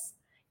this.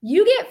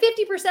 You get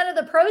 50% of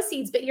the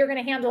proceeds, but you're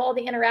going to handle all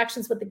the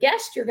interactions with the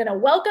guests. You're going to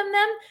welcome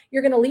them.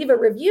 You're going to leave a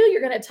review.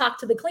 You're going to talk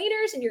to the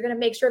cleaners, and you're going to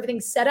make sure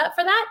everything's set up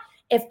for that.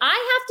 If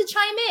I have to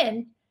chime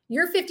in,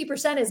 your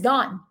 50% is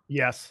gone.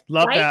 Yes.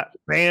 Love that.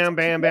 Bam,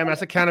 bam, bam.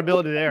 That's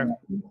accountability there.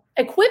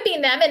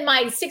 Equipping them. And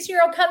my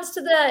 6-year-old comes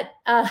to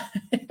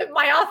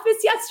my office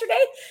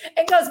yesterday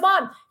and goes,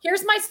 Mom,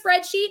 here's my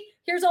spreadsheet.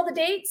 Here's all the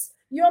dates.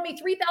 You owe me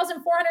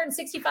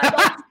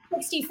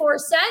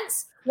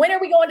 $3,465.64. When are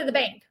we going to the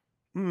bank?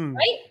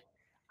 Right?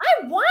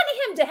 I want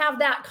him to have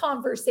that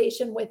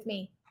conversation with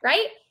me,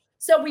 right?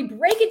 So we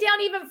break it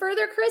down even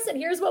further, Chris, and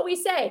here's what we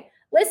say.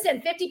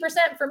 Listen,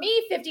 50% for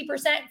me,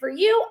 50% for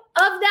you.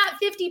 Of that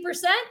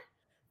 50%,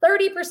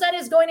 30%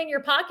 is going in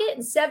your pocket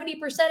and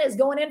 70% is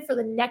going in for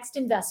the next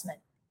investment.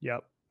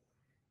 Yep.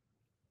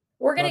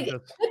 We're going to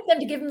equip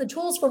them to give them the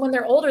tools for when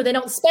they're older. They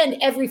don't spend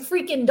every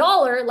freaking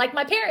dollar like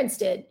my parents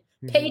did.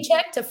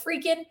 Paycheck to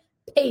freaking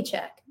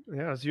paycheck.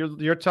 Yeah, so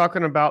you're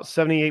talking about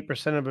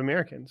 78% of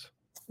Americans.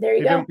 There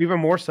you go. Even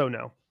more so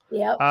now.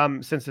 Yeah.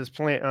 Since this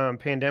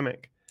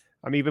pandemic,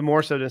 even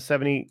more so than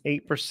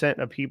 78%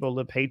 of people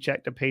live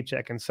paycheck to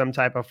paycheck in some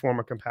type of form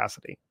or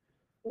capacity.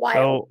 Wow.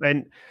 So,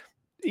 and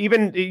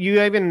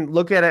you even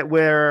look at it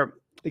where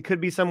it could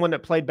be someone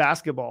that played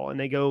basketball and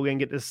they go and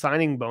get this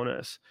signing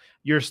bonus.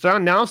 You're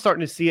now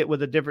starting to see it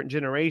with a different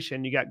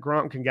generation. You got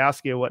Gronk and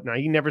Gaskey and whatnot.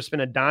 He never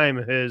spent a dime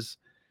of his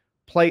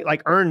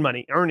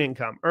earn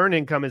income. Earn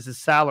income is his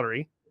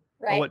salary.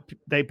 Right. What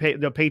they pay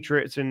the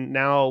Patriots and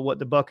now what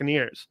the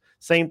Buccaneers.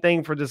 Same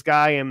thing for this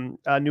guy in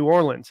New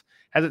Orleans.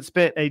 Hasn't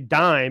spent a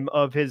dime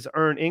of his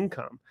earned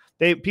income.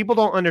 People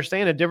don't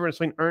understand the difference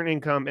between earned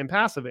income and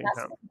passive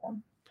income.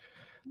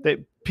 That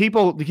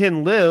people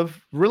can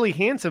live really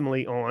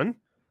handsomely on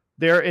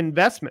their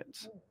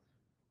investments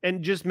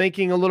and just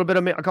making a little bit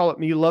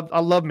of, I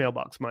love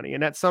mailbox money.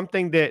 And that's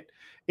something that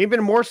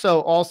even more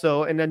so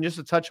also, and then just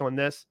to touch on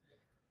this,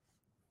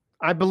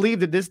 I believe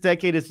that this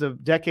decade is the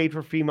decade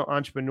for female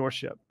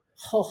entrepreneurship.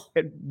 Oh.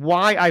 And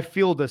why I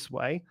feel this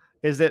way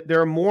is that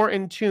they're more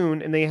in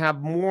tune and they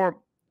have more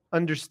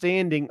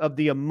understanding of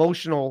the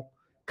emotional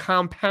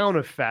compound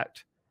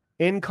effect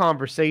in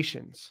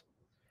conversations.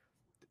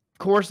 Of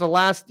course, the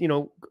last,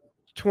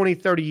 20,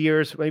 30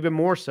 years, even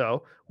more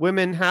so,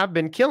 women have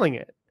been killing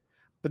it.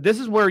 But this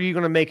is where you're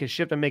going to make a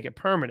shift and make it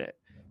permanent,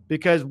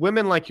 because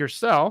women like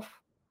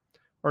yourself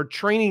are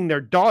training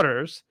their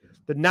daughters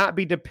to not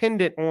be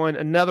dependent on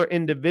another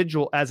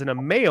individual as a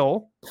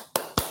male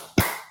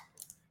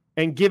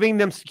and giving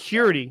them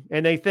security.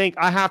 And they think,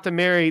 I have to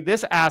marry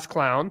this ass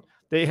clown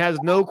that has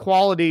no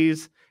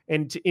qualities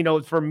and,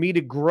 for me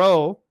to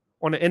grow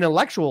on an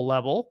intellectual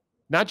level,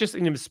 not just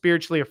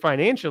spiritually or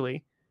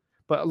financially,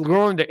 but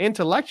growing to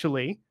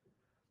intellectually,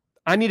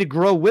 I need to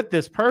grow with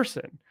this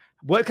person.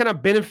 What kind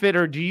of benefit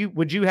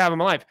would you have in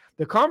my life?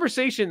 The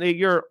conversation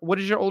that what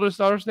is your oldest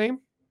daughter's name?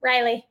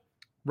 Riley.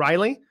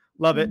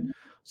 Love it.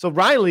 So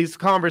Riley's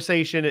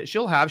conversation that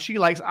she'll have, she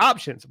likes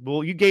options.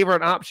 Well, you gave her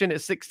an option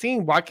at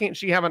 16. Why can't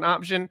she have an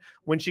option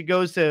when she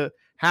goes to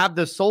have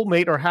the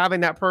soulmate or having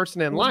that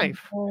person in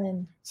life?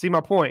 See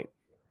my point?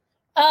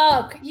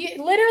 Oh,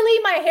 literally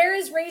my hair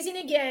is raising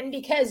again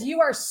because you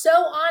are so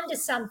on to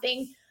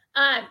something.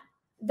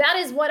 That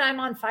is what I'm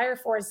on fire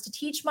for, is to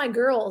teach my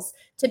girls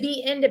to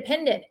be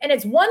independent. And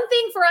it's one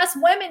thing for us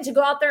women to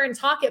go out there and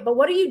talk it, but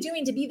what are you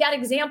doing to be that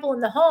example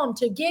in the home,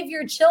 to give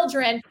your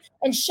children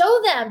and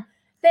show them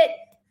that,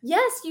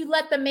 yes, you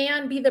let the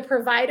man be the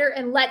provider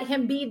and let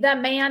him be the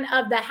man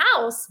of the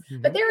house,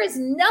 but there is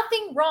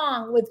nothing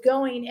wrong with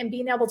going and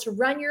being able to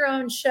run your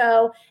own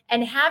show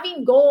and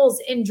having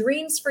goals and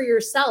dreams for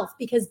yourself,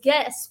 because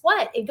guess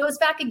what? It goes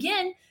back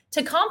again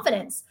to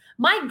confidence.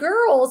 My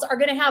girls are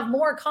going to have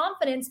more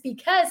confidence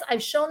because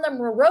I've shown them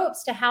the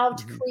ropes to how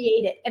to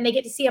create it, and they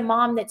get to see a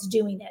mom that's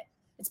doing it.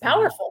 It's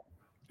powerful.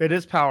 It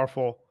is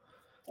powerful.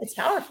 It's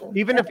powerful.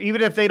 Even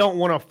if they don't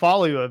want to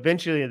follow you,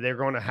 eventually they're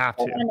going to have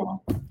to.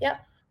 Yep.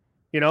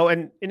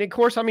 and of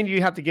course, I mean,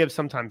 you have to give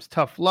sometimes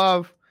tough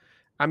love.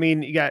 I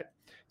mean, you got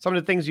some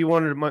of the things you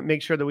wanted to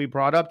make sure that we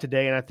brought up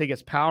today, and I think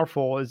it's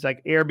powerful, is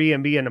like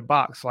Airbnb in a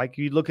box. Like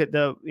you look at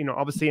the,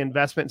 obviously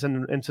investments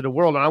into the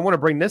world, and I want to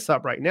bring this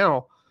up right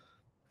now.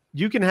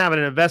 You can have an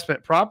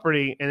investment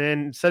property and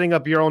then setting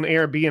up your own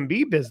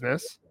Airbnb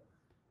business.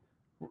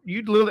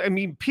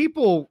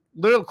 People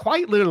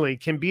quite literally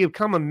can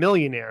become a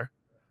millionaire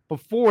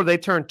before they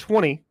turn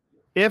 20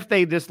 if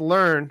they just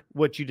learn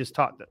what you just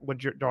taught them,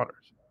 with your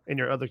daughters and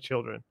your other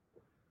children.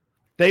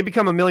 They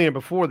become a millionaire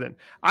before then.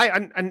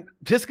 And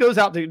this goes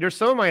out to, there's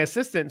some of my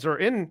assistants were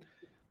in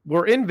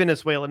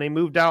Venezuela, and they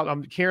moved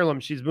out. Carolyn,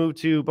 she's moved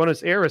to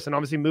Buenos Aires, and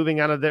obviously moving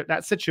out of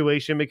that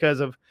situation because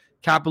of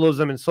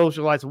capitalism and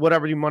socialites,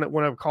 whatever you want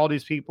to call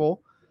these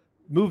people,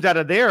 moved out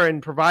of there,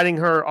 and providing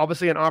her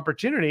obviously an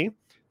opportunity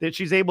that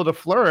she's able to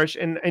flourish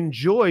and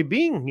enjoy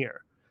being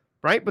here,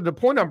 right? But the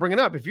point I'm bringing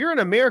up, if you're in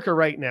America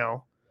right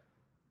now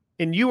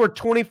and you are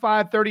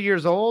 25, 30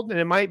 years old, and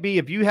it might be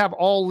if you have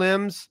all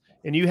limbs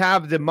and you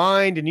have the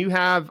mind and you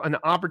have an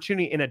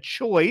opportunity and a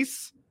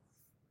choice,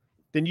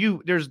 then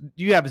you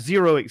have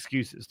zero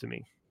excuses to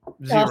me.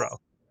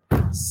 Zero.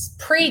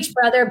 Preach,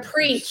 brother,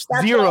 preach.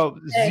 That's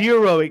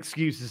zero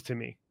excuses to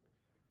me.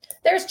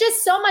 There's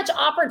just so much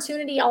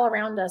opportunity all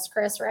around us,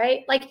 Chris,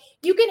 right? Like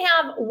you can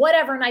have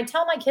whatever. And I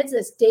tell my kids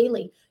this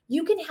daily,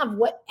 you can have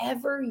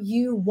whatever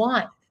you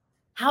want.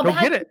 How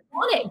bad do you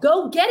want it?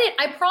 Go get it.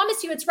 I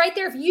promise you it's right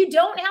there. If you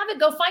don't have it,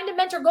 go find a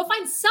mentor, go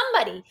find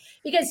somebody.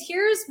 Because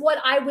here's what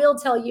I will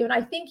tell you. And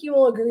I think you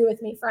will agree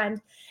with me, friend.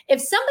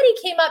 If somebody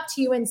came up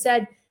to you and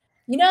said,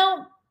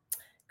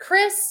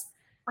 Chris,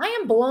 I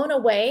am blown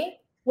away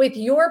with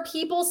your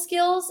people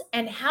skills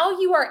and how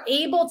you are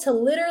able to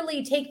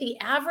literally take the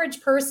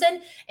average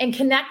person and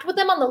connect with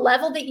them on the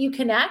level that you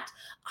connect.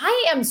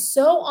 I am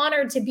so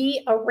honored to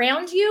be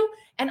around you,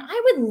 and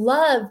I would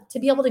love to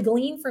be able to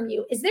glean from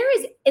you. Is there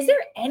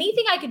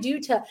anything I could do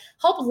to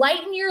help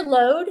lighten your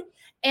load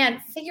and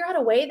figure out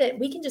a way that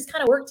we can just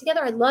kind of work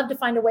together? I'd love to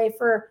find a way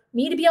for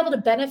me to be able to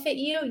benefit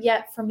you,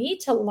 yet for me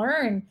to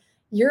learn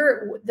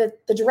the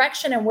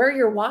direction and where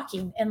you're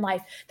walking in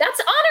life. That's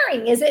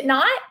honoring, is it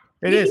not?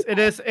 It is.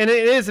 And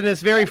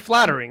it's very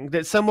flattering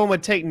that someone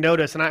would take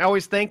notice. And I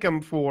always thank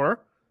them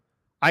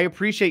I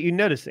appreciate you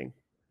noticing.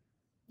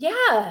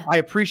 Yeah. I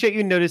appreciate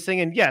you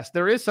noticing. And yes,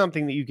 there is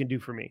something that you can do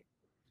for me.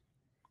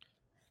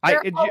 I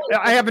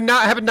have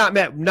not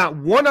met not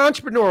one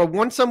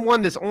entrepreneur,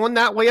 someone that's on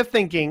that way of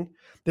thinking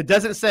that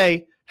doesn't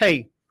say,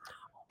 hey,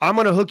 I'm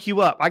going to hook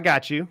you up. I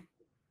got you.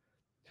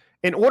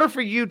 In order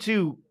for you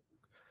to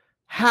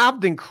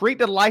create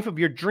the life of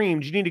your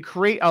dreams, you need to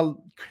create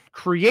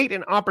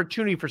an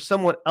opportunity for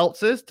someone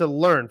else's to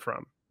learn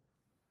from.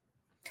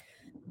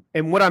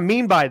 And what I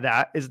mean by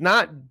that is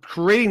not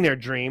creating their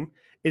dream,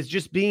 is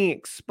just being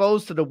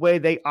exposed to the way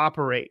they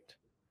operate.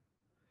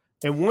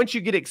 And once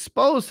you get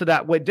exposed to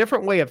that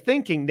different way of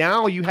thinking,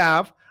 now you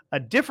have a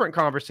different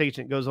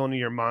conversation that goes on in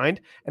your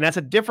mind, and that's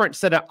a different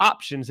set of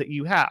options that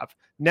you have.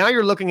 Now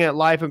you're looking at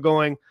life and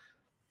going,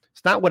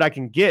 it's not what I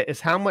can get,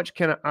 it's how much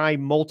can I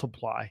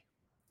multiply.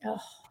 Oh,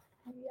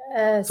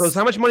 yes. So it's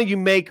how much money you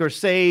make or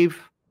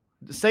save.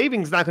 The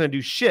saving's not going to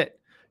do shit.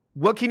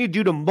 What can you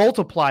do to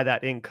multiply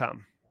that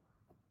income?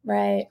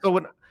 Right. So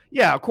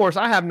of course,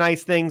 I have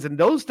nice things, and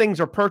those things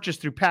are purchased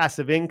through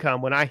passive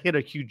income when I hit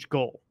a huge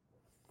goal.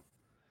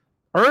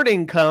 Earned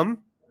income,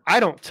 I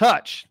don't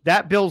touch.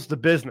 That builds the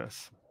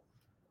business.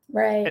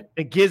 Right.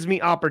 It gives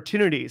me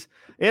opportunities.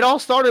 It all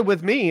started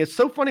with me. It's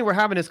so funny we're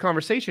having this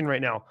conversation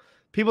right now.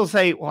 People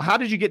say, well, how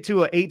did you get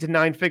to an 8 to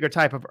 9 figure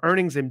type of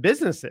earnings in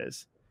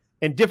businesses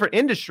in different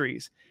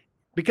industries?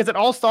 Because it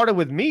all started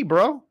with me,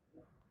 bro.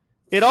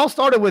 It all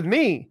started with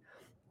me.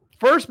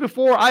 First,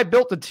 before I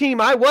built the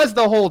team, I was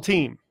the whole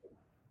team.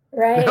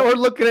 Right. Now we're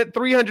looking at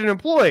 300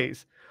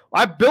 employees.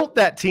 I built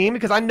that team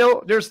because I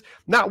know there's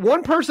not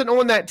one person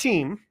on that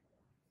team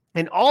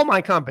in all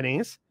my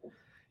companies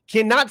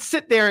cannot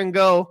sit there and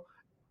go,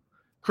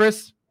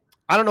 Chris,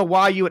 I don't know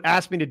why you would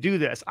ask me to do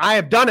this. I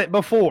have done it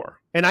before,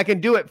 and I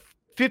can do it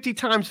 50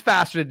 times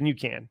faster than you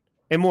can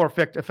and more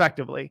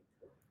effectively,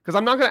 because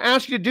I'm not going to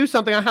ask you to do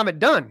something I haven't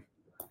done.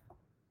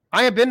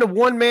 I have been to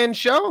one-man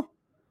show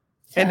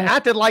and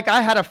acted like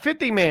I had a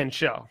 50-man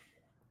show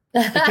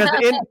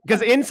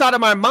because inside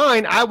of my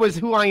mind, I was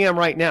who I am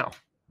right now.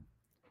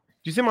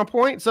 Do you see my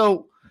point?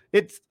 So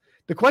it's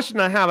the question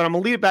I have, and I'm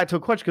going to lead it back to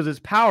a question because it's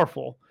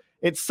powerful.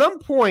 At some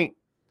point,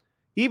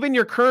 even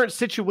your current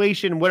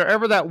situation,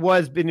 whatever that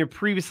was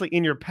previously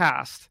in your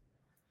past,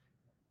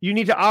 you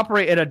need to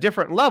operate at a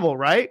different level,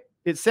 right?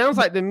 It sounds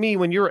like to me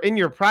when you're in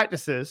your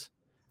practices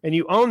and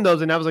you own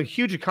those, and that was a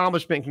huge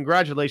accomplishment.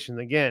 Congratulations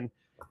again.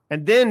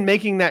 And then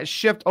making that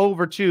shift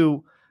over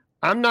to,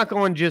 I'm not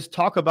going to just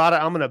talk about it.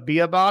 I'm going to be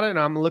about it. And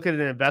I'm looking at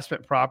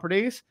investment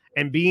properties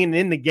and being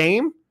in the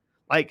game.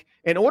 Like,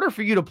 in order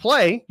for you to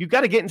play, you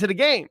got to get into the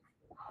game.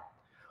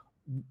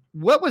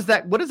 What was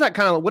that? What did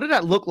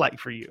that look like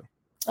for you?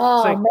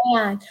 Oh,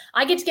 man,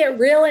 I get to get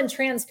real and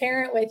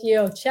transparent with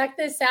you. Check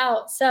this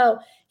out. So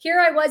here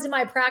I was in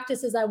my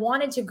practices. I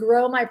wanted to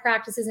grow my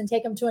practices and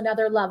take them to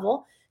another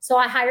level. So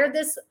I hired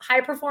this high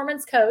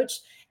performance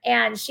coach,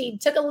 and she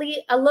took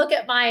a look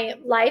at my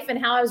life and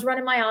how I was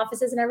running my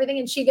offices and everything.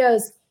 And she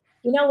goes,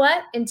 you know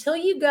what? Until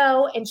you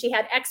go, and she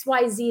had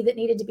XYZ that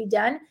needed to be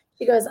done.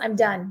 She goes, I'm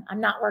done.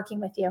 I'm not working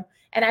with you.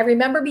 And I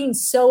remember being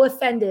so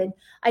offended.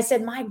 I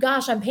said, my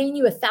gosh, I'm paying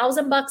you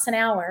 $1,000 an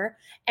hour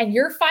and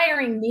you're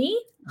firing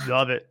me?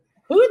 Love it.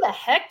 Who the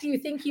heck do you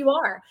think you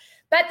are?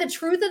 But the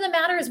truth of the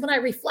matter is, when I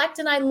reflect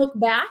and I look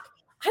back,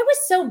 I was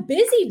so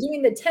busy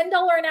doing the $10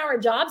 an hour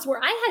jobs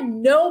where I had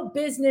no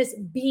business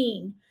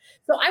being.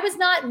 So I was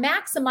not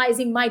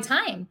maximizing my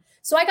time.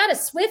 So I got a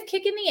swift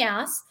kick in the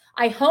ass.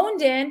 I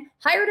honed in,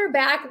 hired her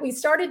back. We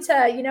started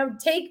to,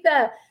 take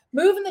the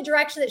move in the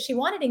direction that she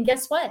wanted. And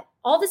guess what?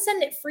 All of a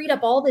sudden it freed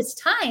up all this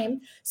time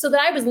so that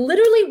I was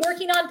literally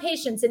working on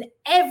patients and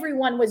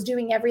everyone was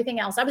doing everything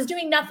else. I was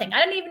doing nothing.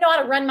 I didn't even know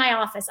how to run my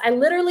office. I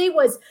literally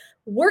was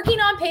working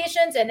on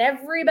patients and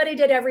everybody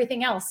did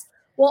everything else.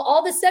 Well,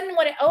 all of a sudden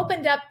when it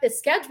opened up the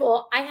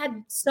schedule, I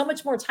had so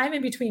much more time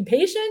in between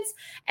patients.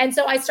 And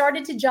so I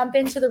started to jump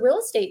into the real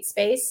estate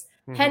space.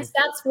 Mm-hmm. Hence,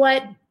 that's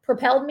what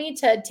propelled me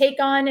to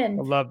take on and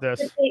I love this.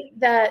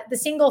 The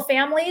single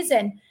families.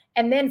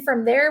 And then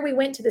from there, we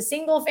went to the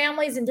single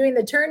families and doing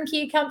the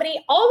turnkey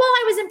company, all while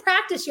I was in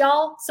practice,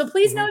 y'all. So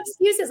please, no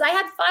excuses. I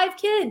had 5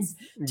 kids,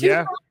 2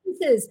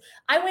 practices.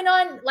 I went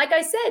on, like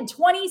I said,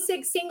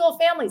 26 single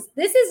families.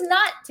 This is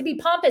not to be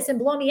pompous and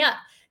blow me up.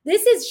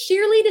 This is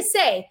sheerly to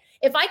say,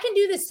 if I can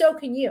do this, so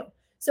can you.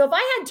 So if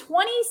I had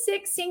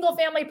 26 single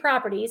family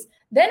properties,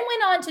 then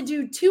went on to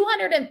do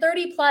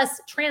 230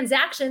 plus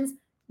transactions,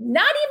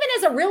 not even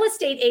as a real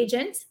estate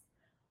agent,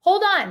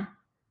 hold on,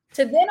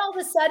 to then all of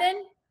a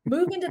sudden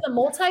move into the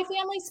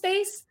multifamily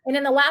space. And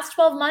in the last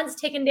 12 months,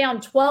 taken down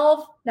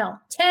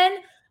 10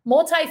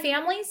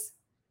 multifamilies.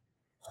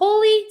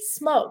 Holy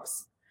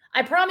smokes.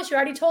 I promise you, I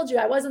already told you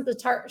I wasn't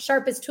the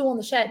sharpest tool in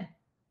the shed.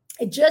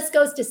 It just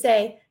goes to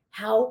say,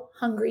 how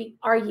hungry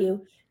are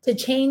you to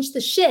change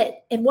the shit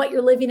in what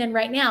you're living in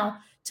right now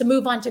to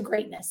move on to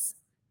greatness?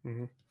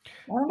 Mm-hmm.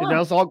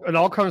 It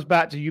all comes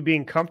back to you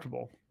being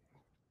comfortable.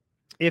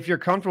 If you're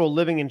comfortable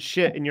living in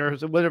shit in your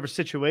whatever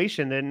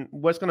situation, then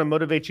what's going to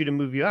motivate you to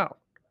move you out?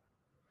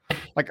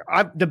 Like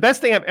the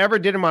best thing I've ever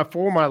did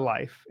for my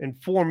life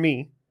and for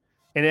me,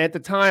 and at the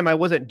time I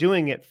wasn't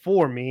doing it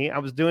for me. I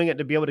was doing it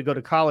to be able to go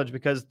to college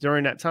because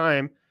during that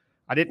time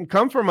I didn't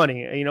come for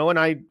money, and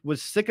I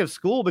was sick of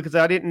school because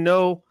I didn't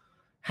know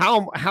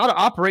how to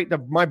operate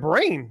my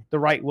brain the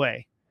right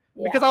way.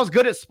 Yeah. Because I was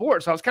good at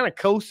sports. So I was kind of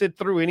coasted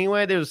through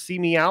anyway. They'll see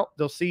me out.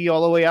 They'll see you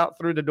all the way out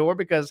through the door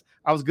because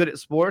I was good at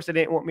sports. They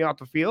didn't want me off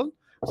the field.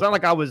 It's not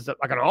like I was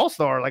like an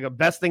all-star, like a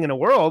best thing in the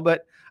world,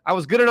 but I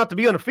was good enough to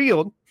be on the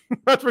field.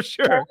 That's for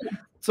sure. Yeah.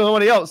 So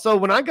nobody else. So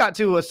when I got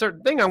to a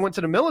certain thing, I went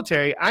to the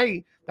military.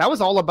 That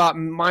was all about,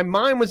 my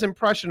mind was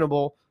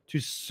impressionable to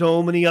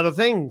so many other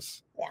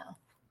things. Yeah.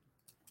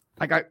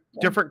 I got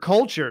different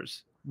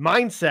cultures,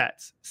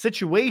 mindsets,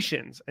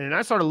 situations. And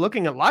I started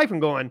looking at life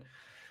and going,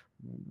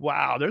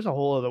 wow, there's a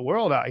whole other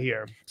world out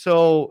here.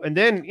 So, and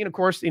then, of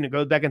course, it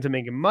goes back into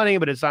making money,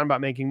 but it's not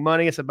about making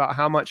money. It's about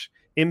how much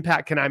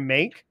impact can I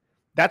make?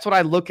 That's what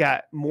I look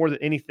at more than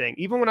anything.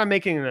 Even when I'm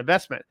making an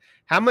investment,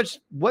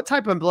 what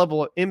type of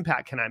level of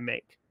impact can I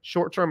make?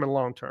 Short-term and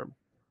long-term.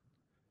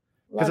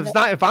 Because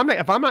if I'm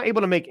not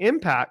able to make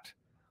impact,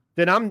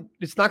 then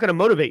it's not going to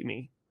motivate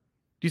me.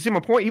 Do you see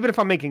my point? Even if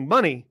I'm making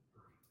money,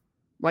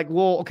 like,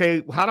 well,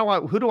 okay,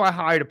 who do I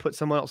hire to put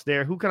someone else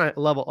there? Who can I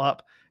level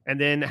up?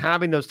 And then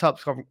having those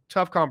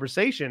tough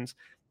conversations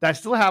that I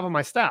still have on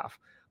my staff.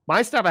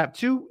 My staff, I have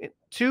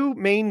two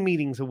main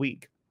meetings a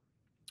week.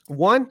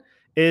 One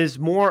is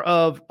more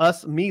of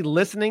me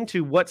listening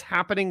to what's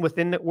happening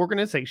within the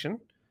organization.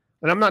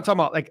 And I'm not talking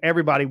about like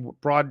everybody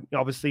broad,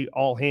 obviously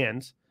all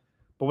hands.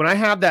 But when I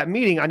have that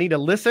meeting, I need to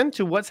listen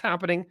to what's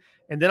happening.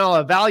 And then I'll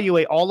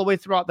evaluate all the way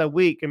throughout the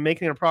week and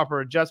making the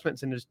proper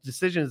adjustments and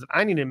decisions that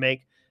I need to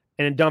make,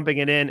 and then dumping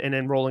it in and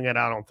then rolling it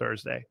out on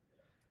Thursday.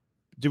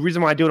 The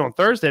reason why I do it on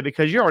Thursday,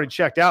 because you're already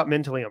checked out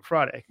mentally on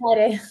Friday.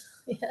 Friday.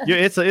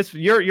 Yeah.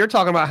 You're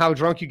talking about how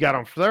drunk you got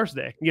on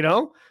Thursday,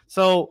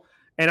 So,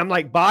 and I'm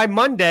like, by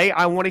Monday,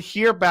 I want to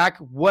hear back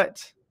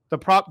what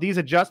these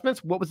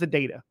adjustments, what was the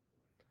data?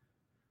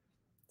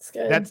 It's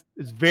good.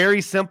 It's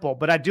very simple,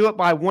 but I do it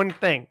by one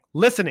thing,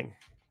 listening.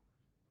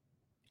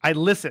 I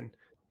listen.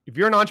 If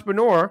you're an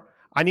entrepreneur,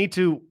 I need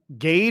to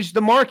gauge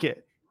the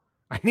market.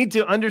 I need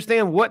to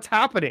understand what's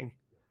happening.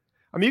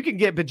 I mean,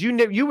 but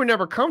you were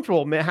never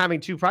comfortable having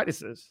 2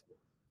 practices.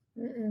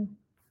 Mm-mm.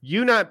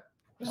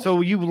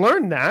 So you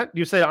learned that.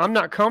 You say, I'm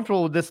not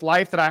comfortable with this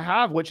life that I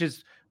have, which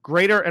is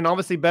greater and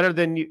obviously better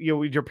than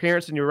your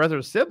parents and your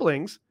other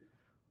siblings.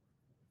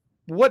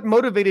 What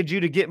motivated you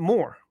to get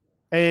more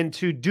and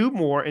to do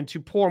more and to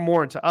pour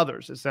more into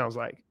others? It sounds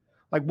like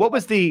what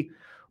was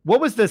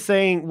the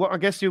saying? Well, I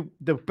guess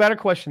the better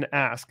question to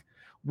ask,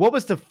 what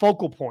was the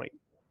focal point?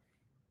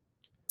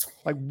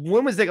 Like,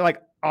 when was it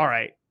like, all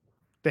right,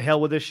 the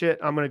hell with this shit,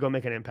 I'm going to go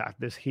make an impact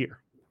this here?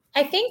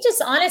 I think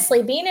just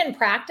honestly, being in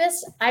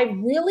practice, I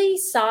really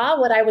saw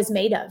what I was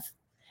made of.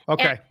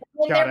 Okay. And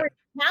when there were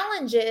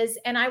challenges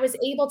and I was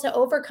able to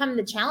overcome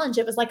the challenge,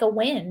 it was like a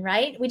win,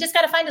 right? We just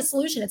got to find a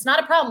solution. It's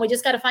not a problem. We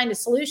just got to find a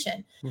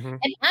solution. Mm-hmm.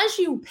 And as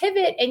you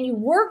pivot and you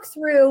work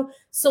through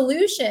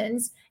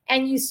solutions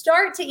and you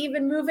start to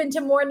even move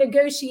into more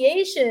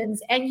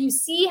negotiations and you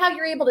see how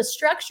you're able to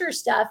structure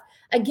stuff,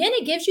 again,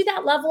 it gives you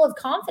that level of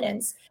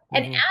confidence.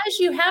 And as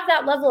you have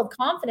that level of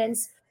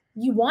confidence,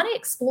 you want to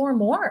explore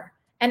more.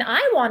 And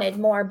I wanted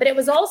more, but it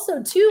was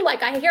also too,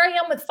 like, here I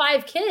am with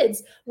 5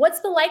 kids.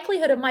 What's the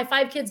likelihood of my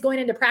 5 kids going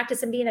into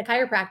practice and being a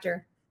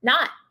chiropractor?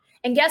 Not.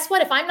 And guess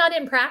what? If I'm not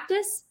in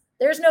practice,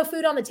 there's no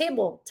food on the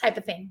table type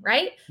of thing,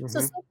 right? Mm-hmm. So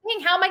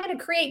thinking, how am I going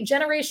to create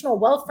generational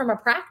wealth from a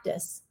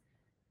practice,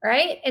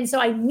 right? And so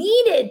I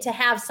needed to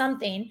have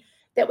something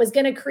that was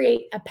going to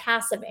create a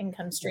passive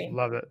income stream.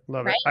 Love it.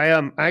 Love it.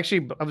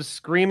 I was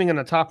screaming on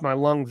the top of my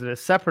lungs at a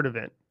separate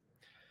event.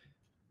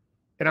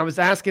 And I was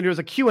asking, there was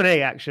a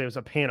Q&A, actually. It was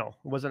a panel.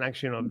 It wasn't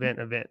actually an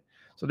event.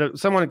 So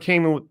someone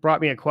came and brought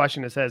me a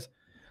question that says,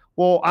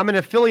 well, I'm an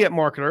affiliate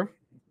marketer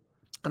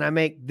and I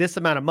make this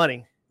amount of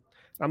money.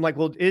 I'm like,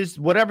 well, is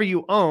whatever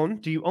you own,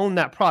 do you own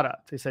that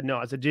product? They said, no.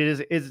 I said,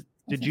 did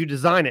you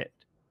design it?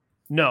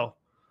 No.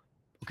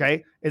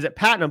 Okay. Is it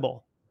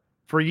patentable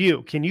for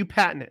you? Can you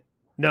patent it?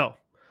 No.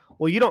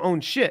 Well, you don't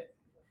own shit.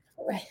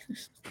 Right.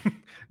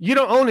 You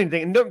don't own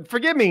anything. No,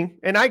 forgive me.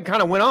 And I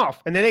kind of went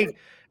off. And then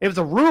it was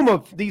a room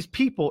of these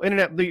people.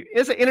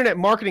 It's an internet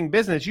marketing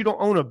business. You don't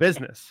own a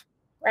business.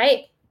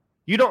 Right.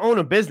 You don't own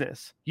a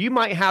business. You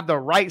might have the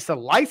rights to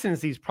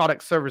license these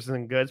products, services,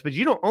 and goods, but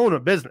you don't own a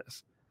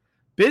business.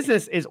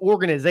 Business is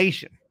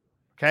organization.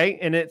 Okay.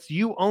 And it's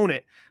you own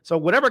it. So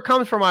whatever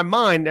comes from my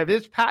mind, if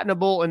it's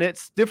patentable and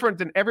it's different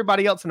than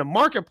everybody else in the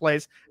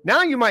marketplace,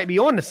 now you might be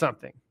onto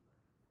something.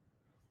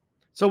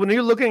 So when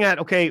you're looking at,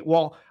 okay,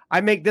 well,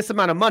 I make this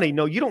amount of money.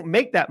 No, you don't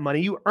make that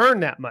money. You earn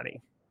that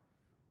money.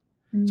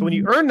 Mm-hmm. So when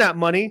you earn that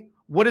money,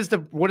 what is the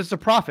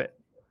profit?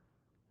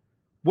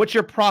 What's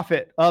your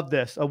profit of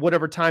this, of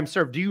whatever time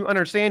served? Do you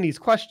understand these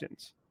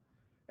questions?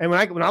 And when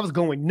I was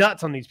going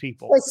nuts on these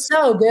people. It's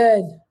so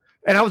good.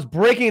 And I was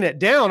breaking it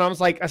down.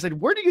 I said,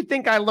 where do you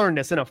think I learned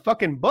this? In a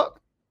fucking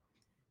book?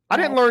 I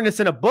didn't learn this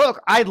in a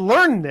book. I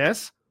learned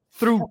this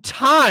through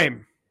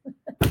time.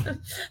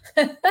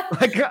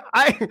 Like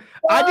I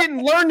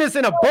didn't learn this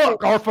in a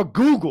book or for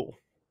Google.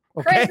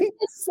 Okay.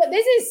 Chris,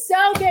 this is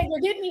so good. You're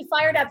getting me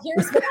fired up.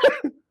 Here's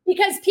why.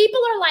 Because people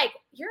are like,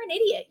 you're an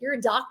idiot. You're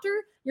a doctor.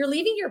 You're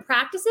leaving your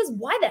practices.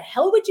 Why the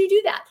hell would you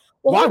do that?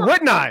 Well, why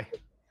wouldn't I?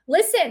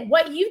 Listen,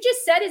 what you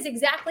just said is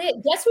exactly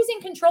it. Guess who's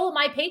in control of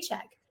my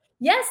paycheck?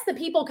 Yes, the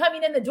people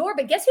coming in the door,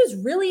 but guess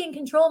who's really in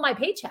control of my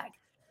paycheck?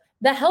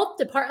 The health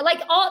department,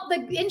 like all the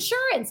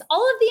insurance,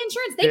 all of the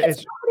insurance, they can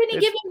stop at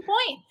any given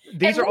point.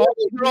 These are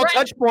all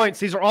touch points.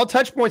 These are all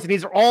touch points, and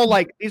these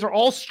are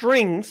all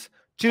strings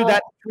to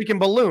that freaking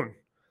balloon.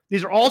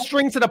 These are all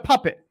strings to the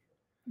puppet.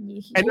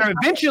 Yeah. And then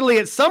eventually,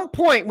 at some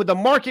point, with the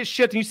market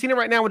shift, and you've seen it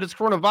right now with this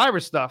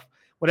coronavirus stuff,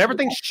 when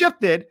everything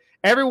shifted,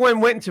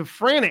 everyone went into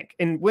frantic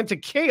and went to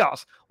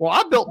chaos. Well,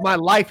 I built my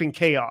life in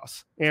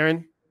chaos,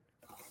 Erin.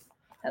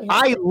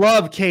 I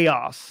love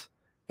chaos.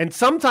 And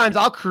sometimes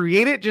I'll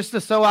create it just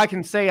so I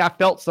can say I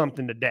felt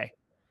something today.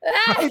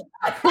 Right?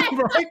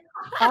 Right?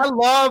 I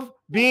love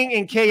being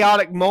in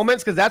chaotic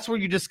moments because that's where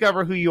you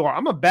discover who you are.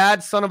 I'm a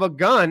bad son of a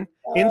gun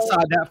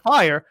inside that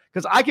fire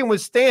because I can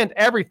withstand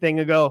everything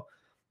and go,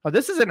 oh,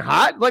 this isn't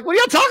hot. Like, what are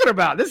y'all talking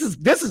about? This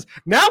is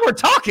now we're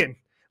talking.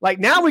 Like,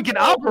 now we can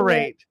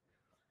operate.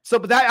 So,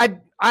 but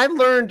I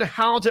learned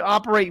how to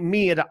operate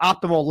me at an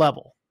optimal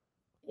level.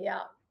 Yeah.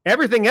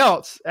 Everything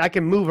else, I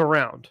can move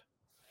around.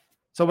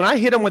 So when I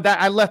hit them with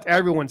that, I left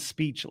everyone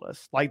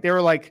speechless. Like, they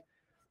were like,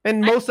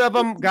 and most of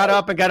them got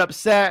up and got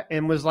upset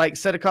and was like,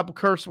 said a couple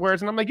curse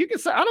words. And I'm like, you can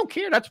say, I don't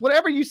care. That's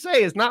whatever you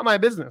say is not my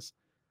business.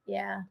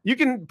 Yeah. You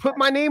can put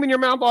my name in your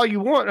mouth all you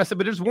want. I said,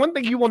 but there's one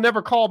thing you will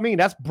never call me.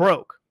 That's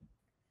broke.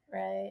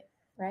 Right.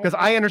 Because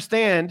I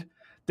understand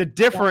the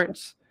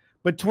difference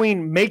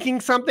between making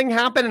something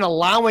happen and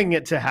allowing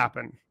it to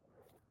happen.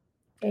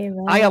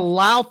 Amen. I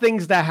allow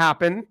things to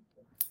happen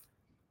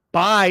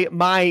by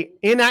my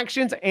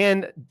inactions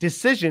and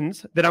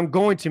decisions that I'm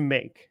going to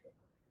make.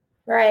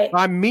 Right.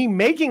 By me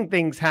making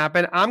things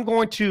happen, I'm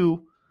going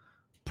to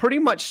pretty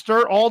much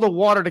stir all the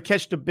water to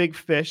catch the big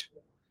fish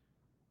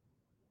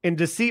and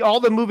to see all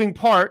the moving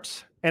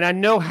parts. And I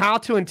know how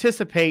to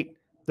anticipate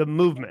the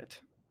movement.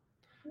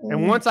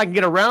 And once I can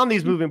get around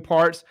these moving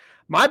parts,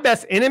 my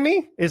best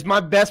enemy is my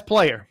best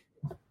player.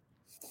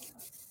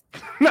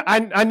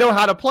 I know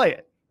how to play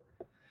it.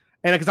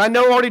 And because I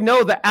already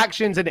know the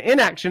actions and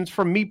inactions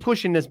from me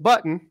pushing this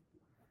button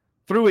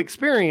through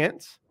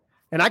experience,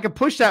 and I could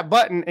push that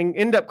button and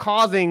end up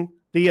causing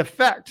the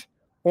effect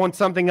on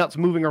something else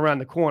moving around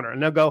the corner.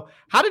 And they'll go,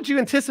 how did you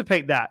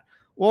anticipate that?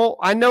 Well,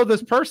 I know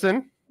this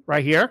person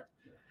right here,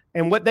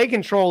 and what they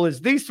control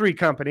is these 3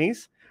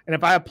 companies. And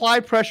if I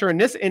apply pressure in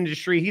this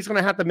industry, he's going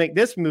to have to make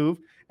this move.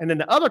 And then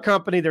the other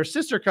company, their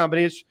sister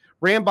company, is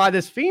ran by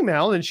this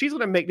female, and she's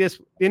going to make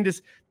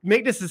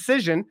this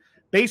decision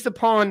based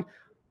upon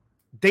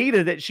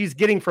data that she's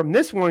getting from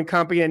this one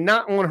company and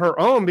not on her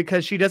own,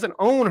 because she doesn't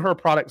own her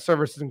product,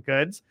 services, and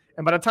goods.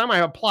 And by the time I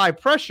apply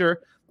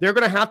pressure, they're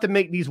going to have to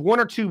make these 1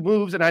 or 2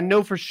 moves. And I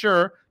know for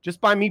sure,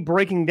 just by me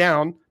breaking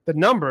down the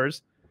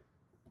numbers,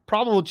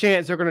 probable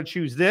chance they're going to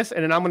choose this,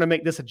 and then I'm going to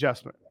make this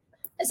adjustment.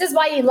 This is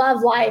why you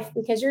love life,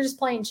 because you're just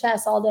playing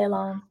chess all day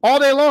long. All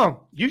day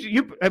long.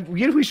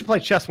 We should play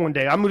chess one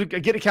day. I'm going to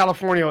get to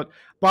California.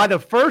 By the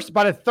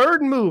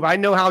 3rd move, I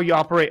know how you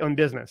operate on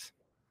business.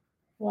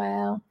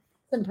 Wow.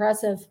 It's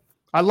impressive.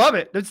 I love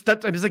it.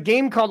 There's a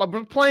game called,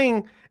 we're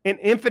playing an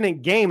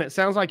infinite game. It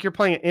sounds like you're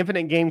playing an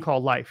infinite game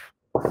called life.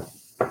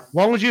 As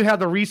long as you have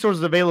the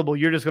resources available,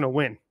 you're just going to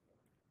win.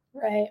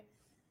 Right.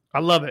 I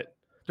love it.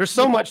 There's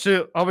so much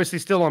to obviously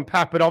still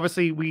unpack, but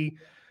obviously we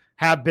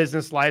have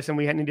business lives and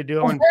we need to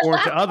do and pour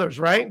to others,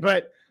 right?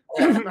 But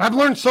I've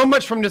learned so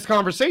much from this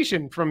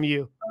conversation from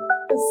you.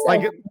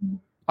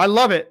 I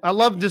love it. I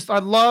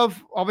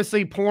love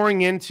obviously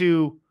pouring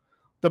into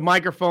the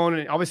microphone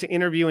and obviously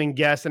interviewing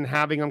guests and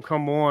having them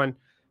come on,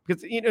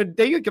 because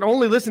they can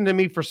only listen to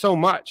me for so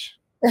much.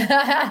 You know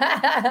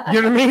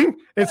what I mean?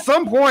 At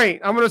some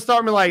point, I'm going to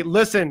start me like,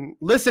 listen,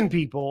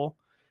 people.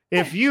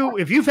 If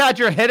you've had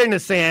your head in the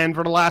sand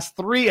for the last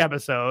 3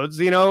 episodes,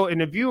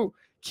 and if you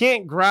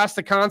can't grasp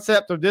the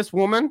concept of this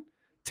woman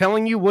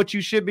telling you what you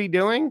should be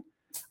doing,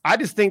 I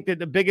just think that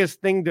the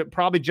biggest thing that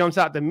probably jumps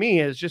out to me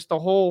is just the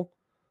whole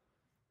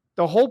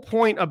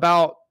point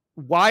about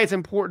why it's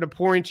important to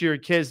pour into your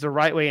kids the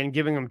right way and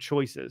giving them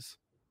choices.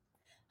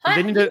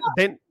 Then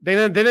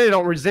they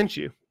don't resent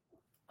you.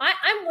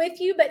 I'm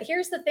with you, but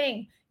here's the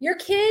thing. Your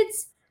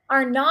kids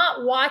are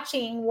not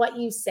watching what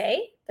you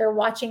say. They're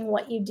watching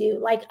what you do,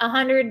 like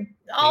 100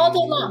 all day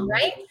long,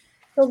 right?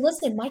 So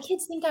listen, my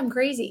kids think I'm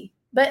crazy,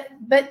 but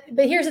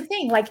here's the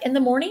thing. Like in the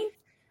morning,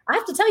 I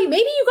have to tell you,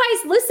 maybe you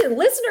guys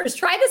listeners,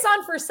 try this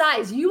on for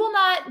size. You will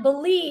not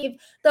believe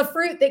the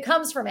fruit that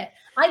comes from it.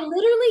 I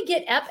literally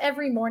get up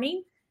every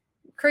morning.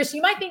 Chris,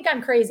 you might think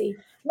I'm crazy.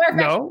 Matter of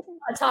fact, you don't want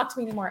to talk to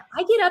me anymore.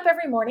 I get up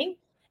every morning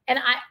and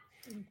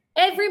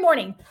every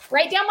morning,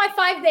 write down my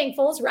 5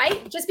 thankfuls,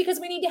 right? Just because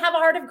we need to have a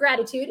heart of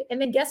gratitude.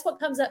 And then guess what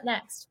comes up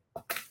next?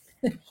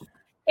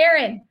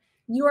 Erin,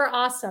 you are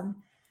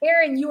awesome.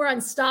 Erin, you are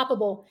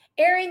unstoppable.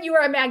 Erin, you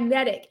are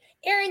magnetic.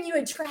 Erin, you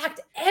attract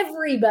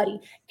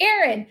everybody.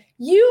 Erin,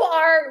 you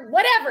are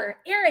whatever.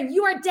 Erin,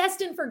 you are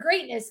destined for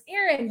greatness.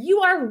 Erin, you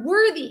are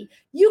worthy.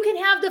 You can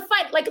have the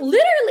fight. Like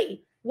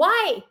literally.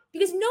 Why?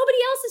 Because nobody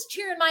else is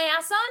cheering my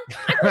ass on.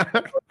 I don't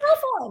have my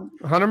phone.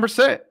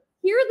 100%.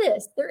 Hear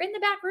this. They're in the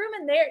back room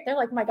and they're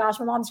like, oh my gosh,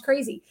 my mom's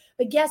crazy.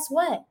 But guess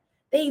what?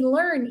 They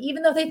learn,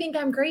 even though they think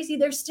I'm crazy,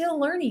 they're still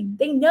learning.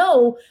 They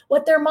know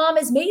what their mom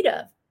is made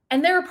of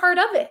and they're a part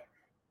of it.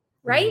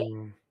 Right?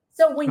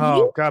 So when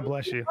God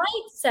bless you.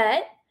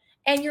 Mindset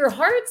and your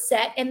heart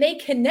set and they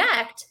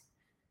connect,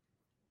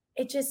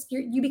 it just,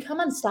 you become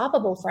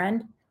unstoppable,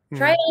 friend.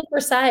 Try it on for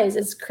size.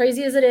 As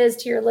crazy as it is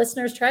to your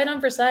listeners, try it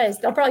on for size.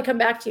 They'll probably come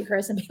back to you,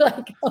 Chris, and be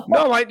like, oh.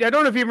 No, I don't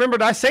know if you remember,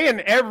 I say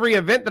in every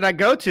event that I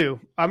go to,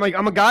 I'm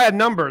a guy of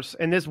numbers.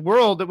 And this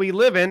world that we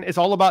live in is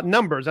all about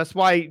numbers. That's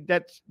why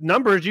that's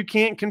numbers you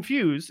can't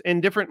confuse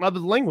in different other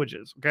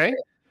languages. Okay.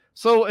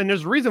 So, and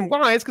there's a reason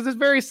why. It's because it's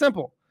very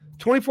simple.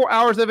 24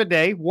 hours of a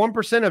day,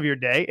 1% of your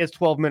day is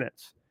 12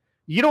 minutes.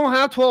 You don't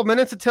have 12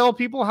 minutes to tell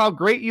people how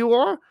great you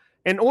are.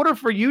 In order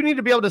for you need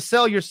to be able to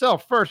sell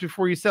yourself first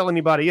before you sell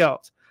anybody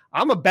else.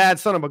 I'm a bad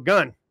son of a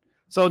gun.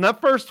 So in that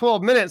first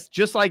 12 minutes,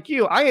 just like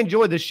you, I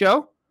enjoy the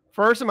show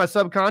first in my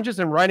subconscious,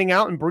 and writing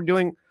out and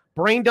doing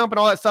brain dump and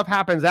all that stuff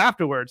happens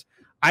afterwards.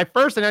 I'm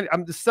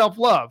the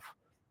self-love.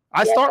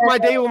 I start my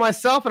day with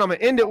myself, and I'm going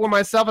to end it with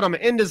myself, and I'm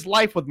going to end this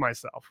life with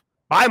myself,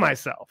 by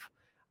myself.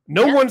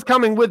 No one's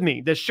coming with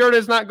me. The shirt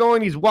is not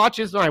going, these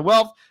watches, my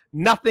wealth,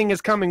 nothing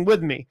is coming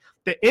with me.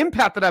 The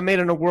impact that I made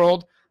in the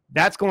world,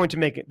 that's going to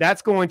make it.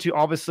 That's going to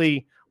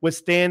obviously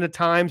withstand the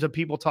times of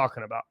people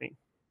talking about me.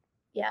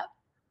 Yeah.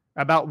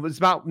 It's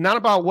not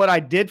about what I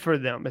did for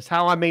them. It's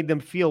how I made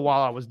them feel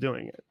while I was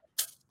doing it.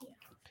 Yeah.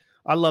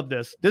 I love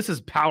this. This is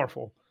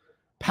powerful.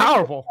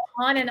 Powerful.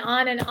 On and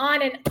on and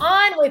on and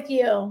on with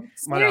you.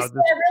 Seriously,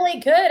 I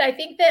really could. I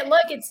think that,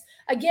 look, it's,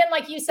 again,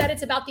 like you said,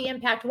 it's about the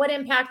impact. What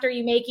impact are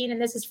you making? And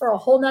this is for a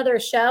whole nother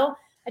show.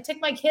 I took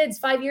my kids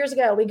 5 years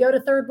ago. We go to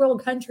third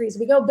world countries.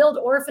 We go build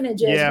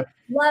orphanages. Yeah.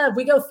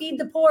 We go feed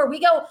the poor. We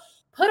go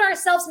put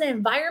ourselves in an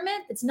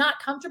environment that's not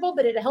comfortable,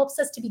 but it helps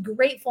us to be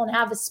grateful and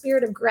have a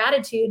spirit of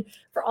gratitude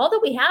for all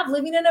that we have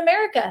living in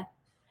America.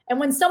 And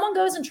when someone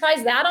goes and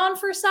tries that on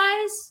for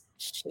size,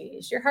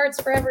 geez, your heart's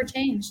forever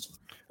changed.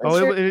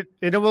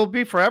 It will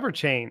be forever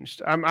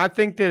changed. I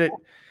think that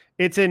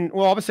it's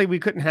obviously we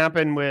couldn't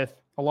happen with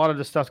a lot of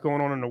the stuff going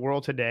on in the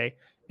world today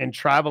and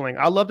traveling.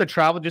 I love to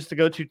travel just to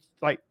go to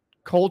like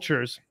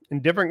cultures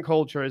and different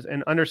cultures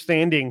and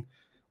understanding,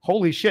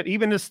 holy shit,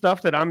 even this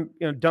stuff that I'm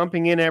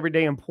dumping in every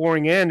day and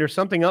pouring in, there's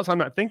something else I'm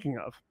not thinking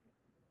of.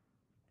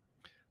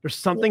 There's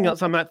something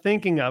else I'm not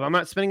thinking of. I'm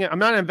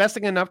not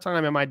investing enough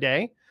time in my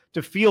day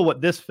to feel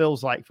what this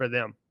feels like for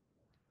them.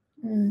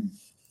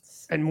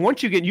 And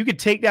once you could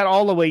take that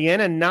all the way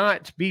in and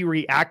not be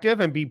reactive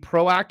and be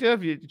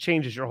proactive, it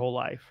changes your whole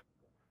life.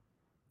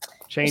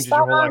 Changes your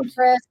whole life.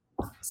 Chris.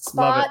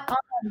 Spot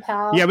on,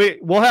 pal. Yeah,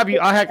 we'll have you.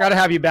 I got to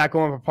have you back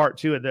on for part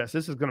 2 of this.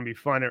 This is going to be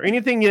fun. Or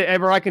anything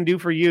ever I can do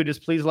for you,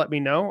 just please let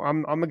me know.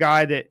 I'm a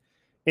guy that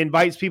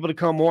invites people to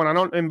come on. I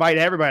don't invite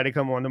everybody to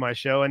come on to my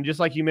show. And just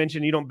like you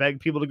mentioned, you don't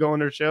beg people to go on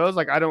their shows.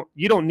 Like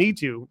you don't need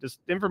to. This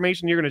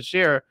information you're going to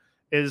share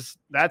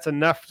that's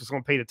enough. Just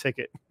going to pay the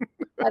ticket.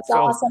 That's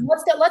awesome.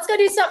 Let's go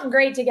do something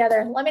great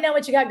together. Let me know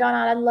what you got going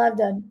on. I'd love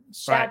to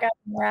shack up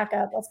and rack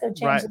up. Let's go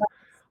change that.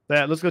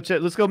 Yeah, let's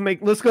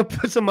go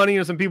put some money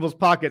in some people's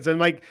pockets. And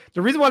like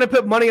the reason why they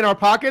put money in our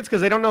pockets,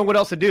 because they don't know what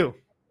else to do.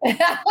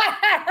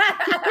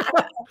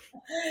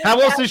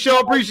 How else to show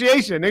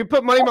appreciation? They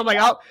put money in. I'm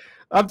like,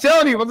 I'm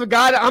telling you, I'm the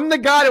guy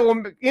that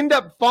will end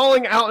up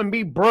falling out and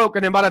be broke.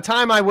 And then by the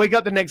time I wake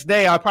up the next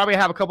day, I'll probably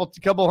have a couple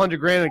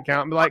 $100,000 in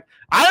account and be like,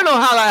 I don't know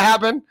how that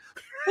happened.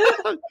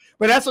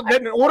 But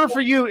in order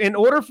for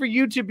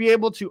you to be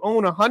able to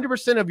own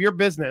 100% of your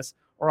business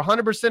or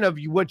 100% of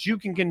what you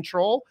can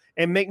control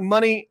and make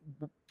money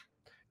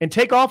and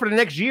take off for the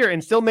next year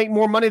and still make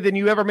more money than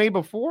you ever made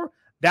before,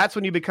 that's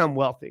when you become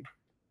wealthy.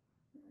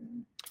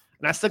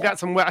 And I still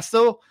got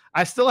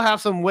I still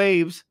have some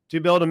waves to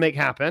be able to make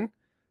happen,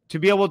 to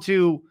be able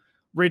to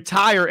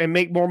retire and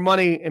make more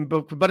money.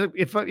 But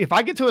if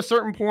I get to a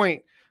certain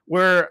point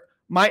where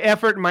my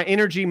effort, my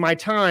energy, my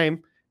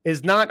time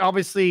is not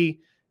obviously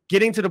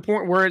getting to the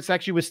point where it's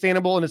actually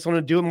withstandable and it's going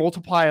to do it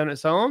multiply on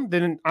its own,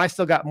 then I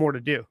still got more to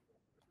do.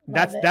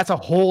 That's a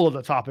whole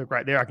other topic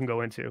right there I can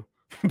go into.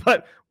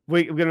 But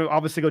we're going to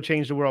obviously go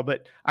change the world.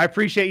 But I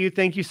appreciate you.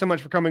 Thank you so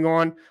much for coming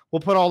on. We'll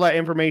put all that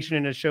information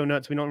in the show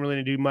notes. We don't really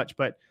need to do much,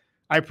 but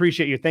I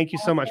appreciate you. Thank you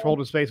so much for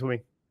holding space with me.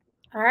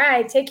 All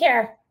right. Take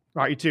care.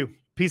 All right, you too.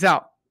 Peace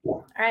out.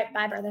 All right.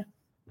 Bye, brother.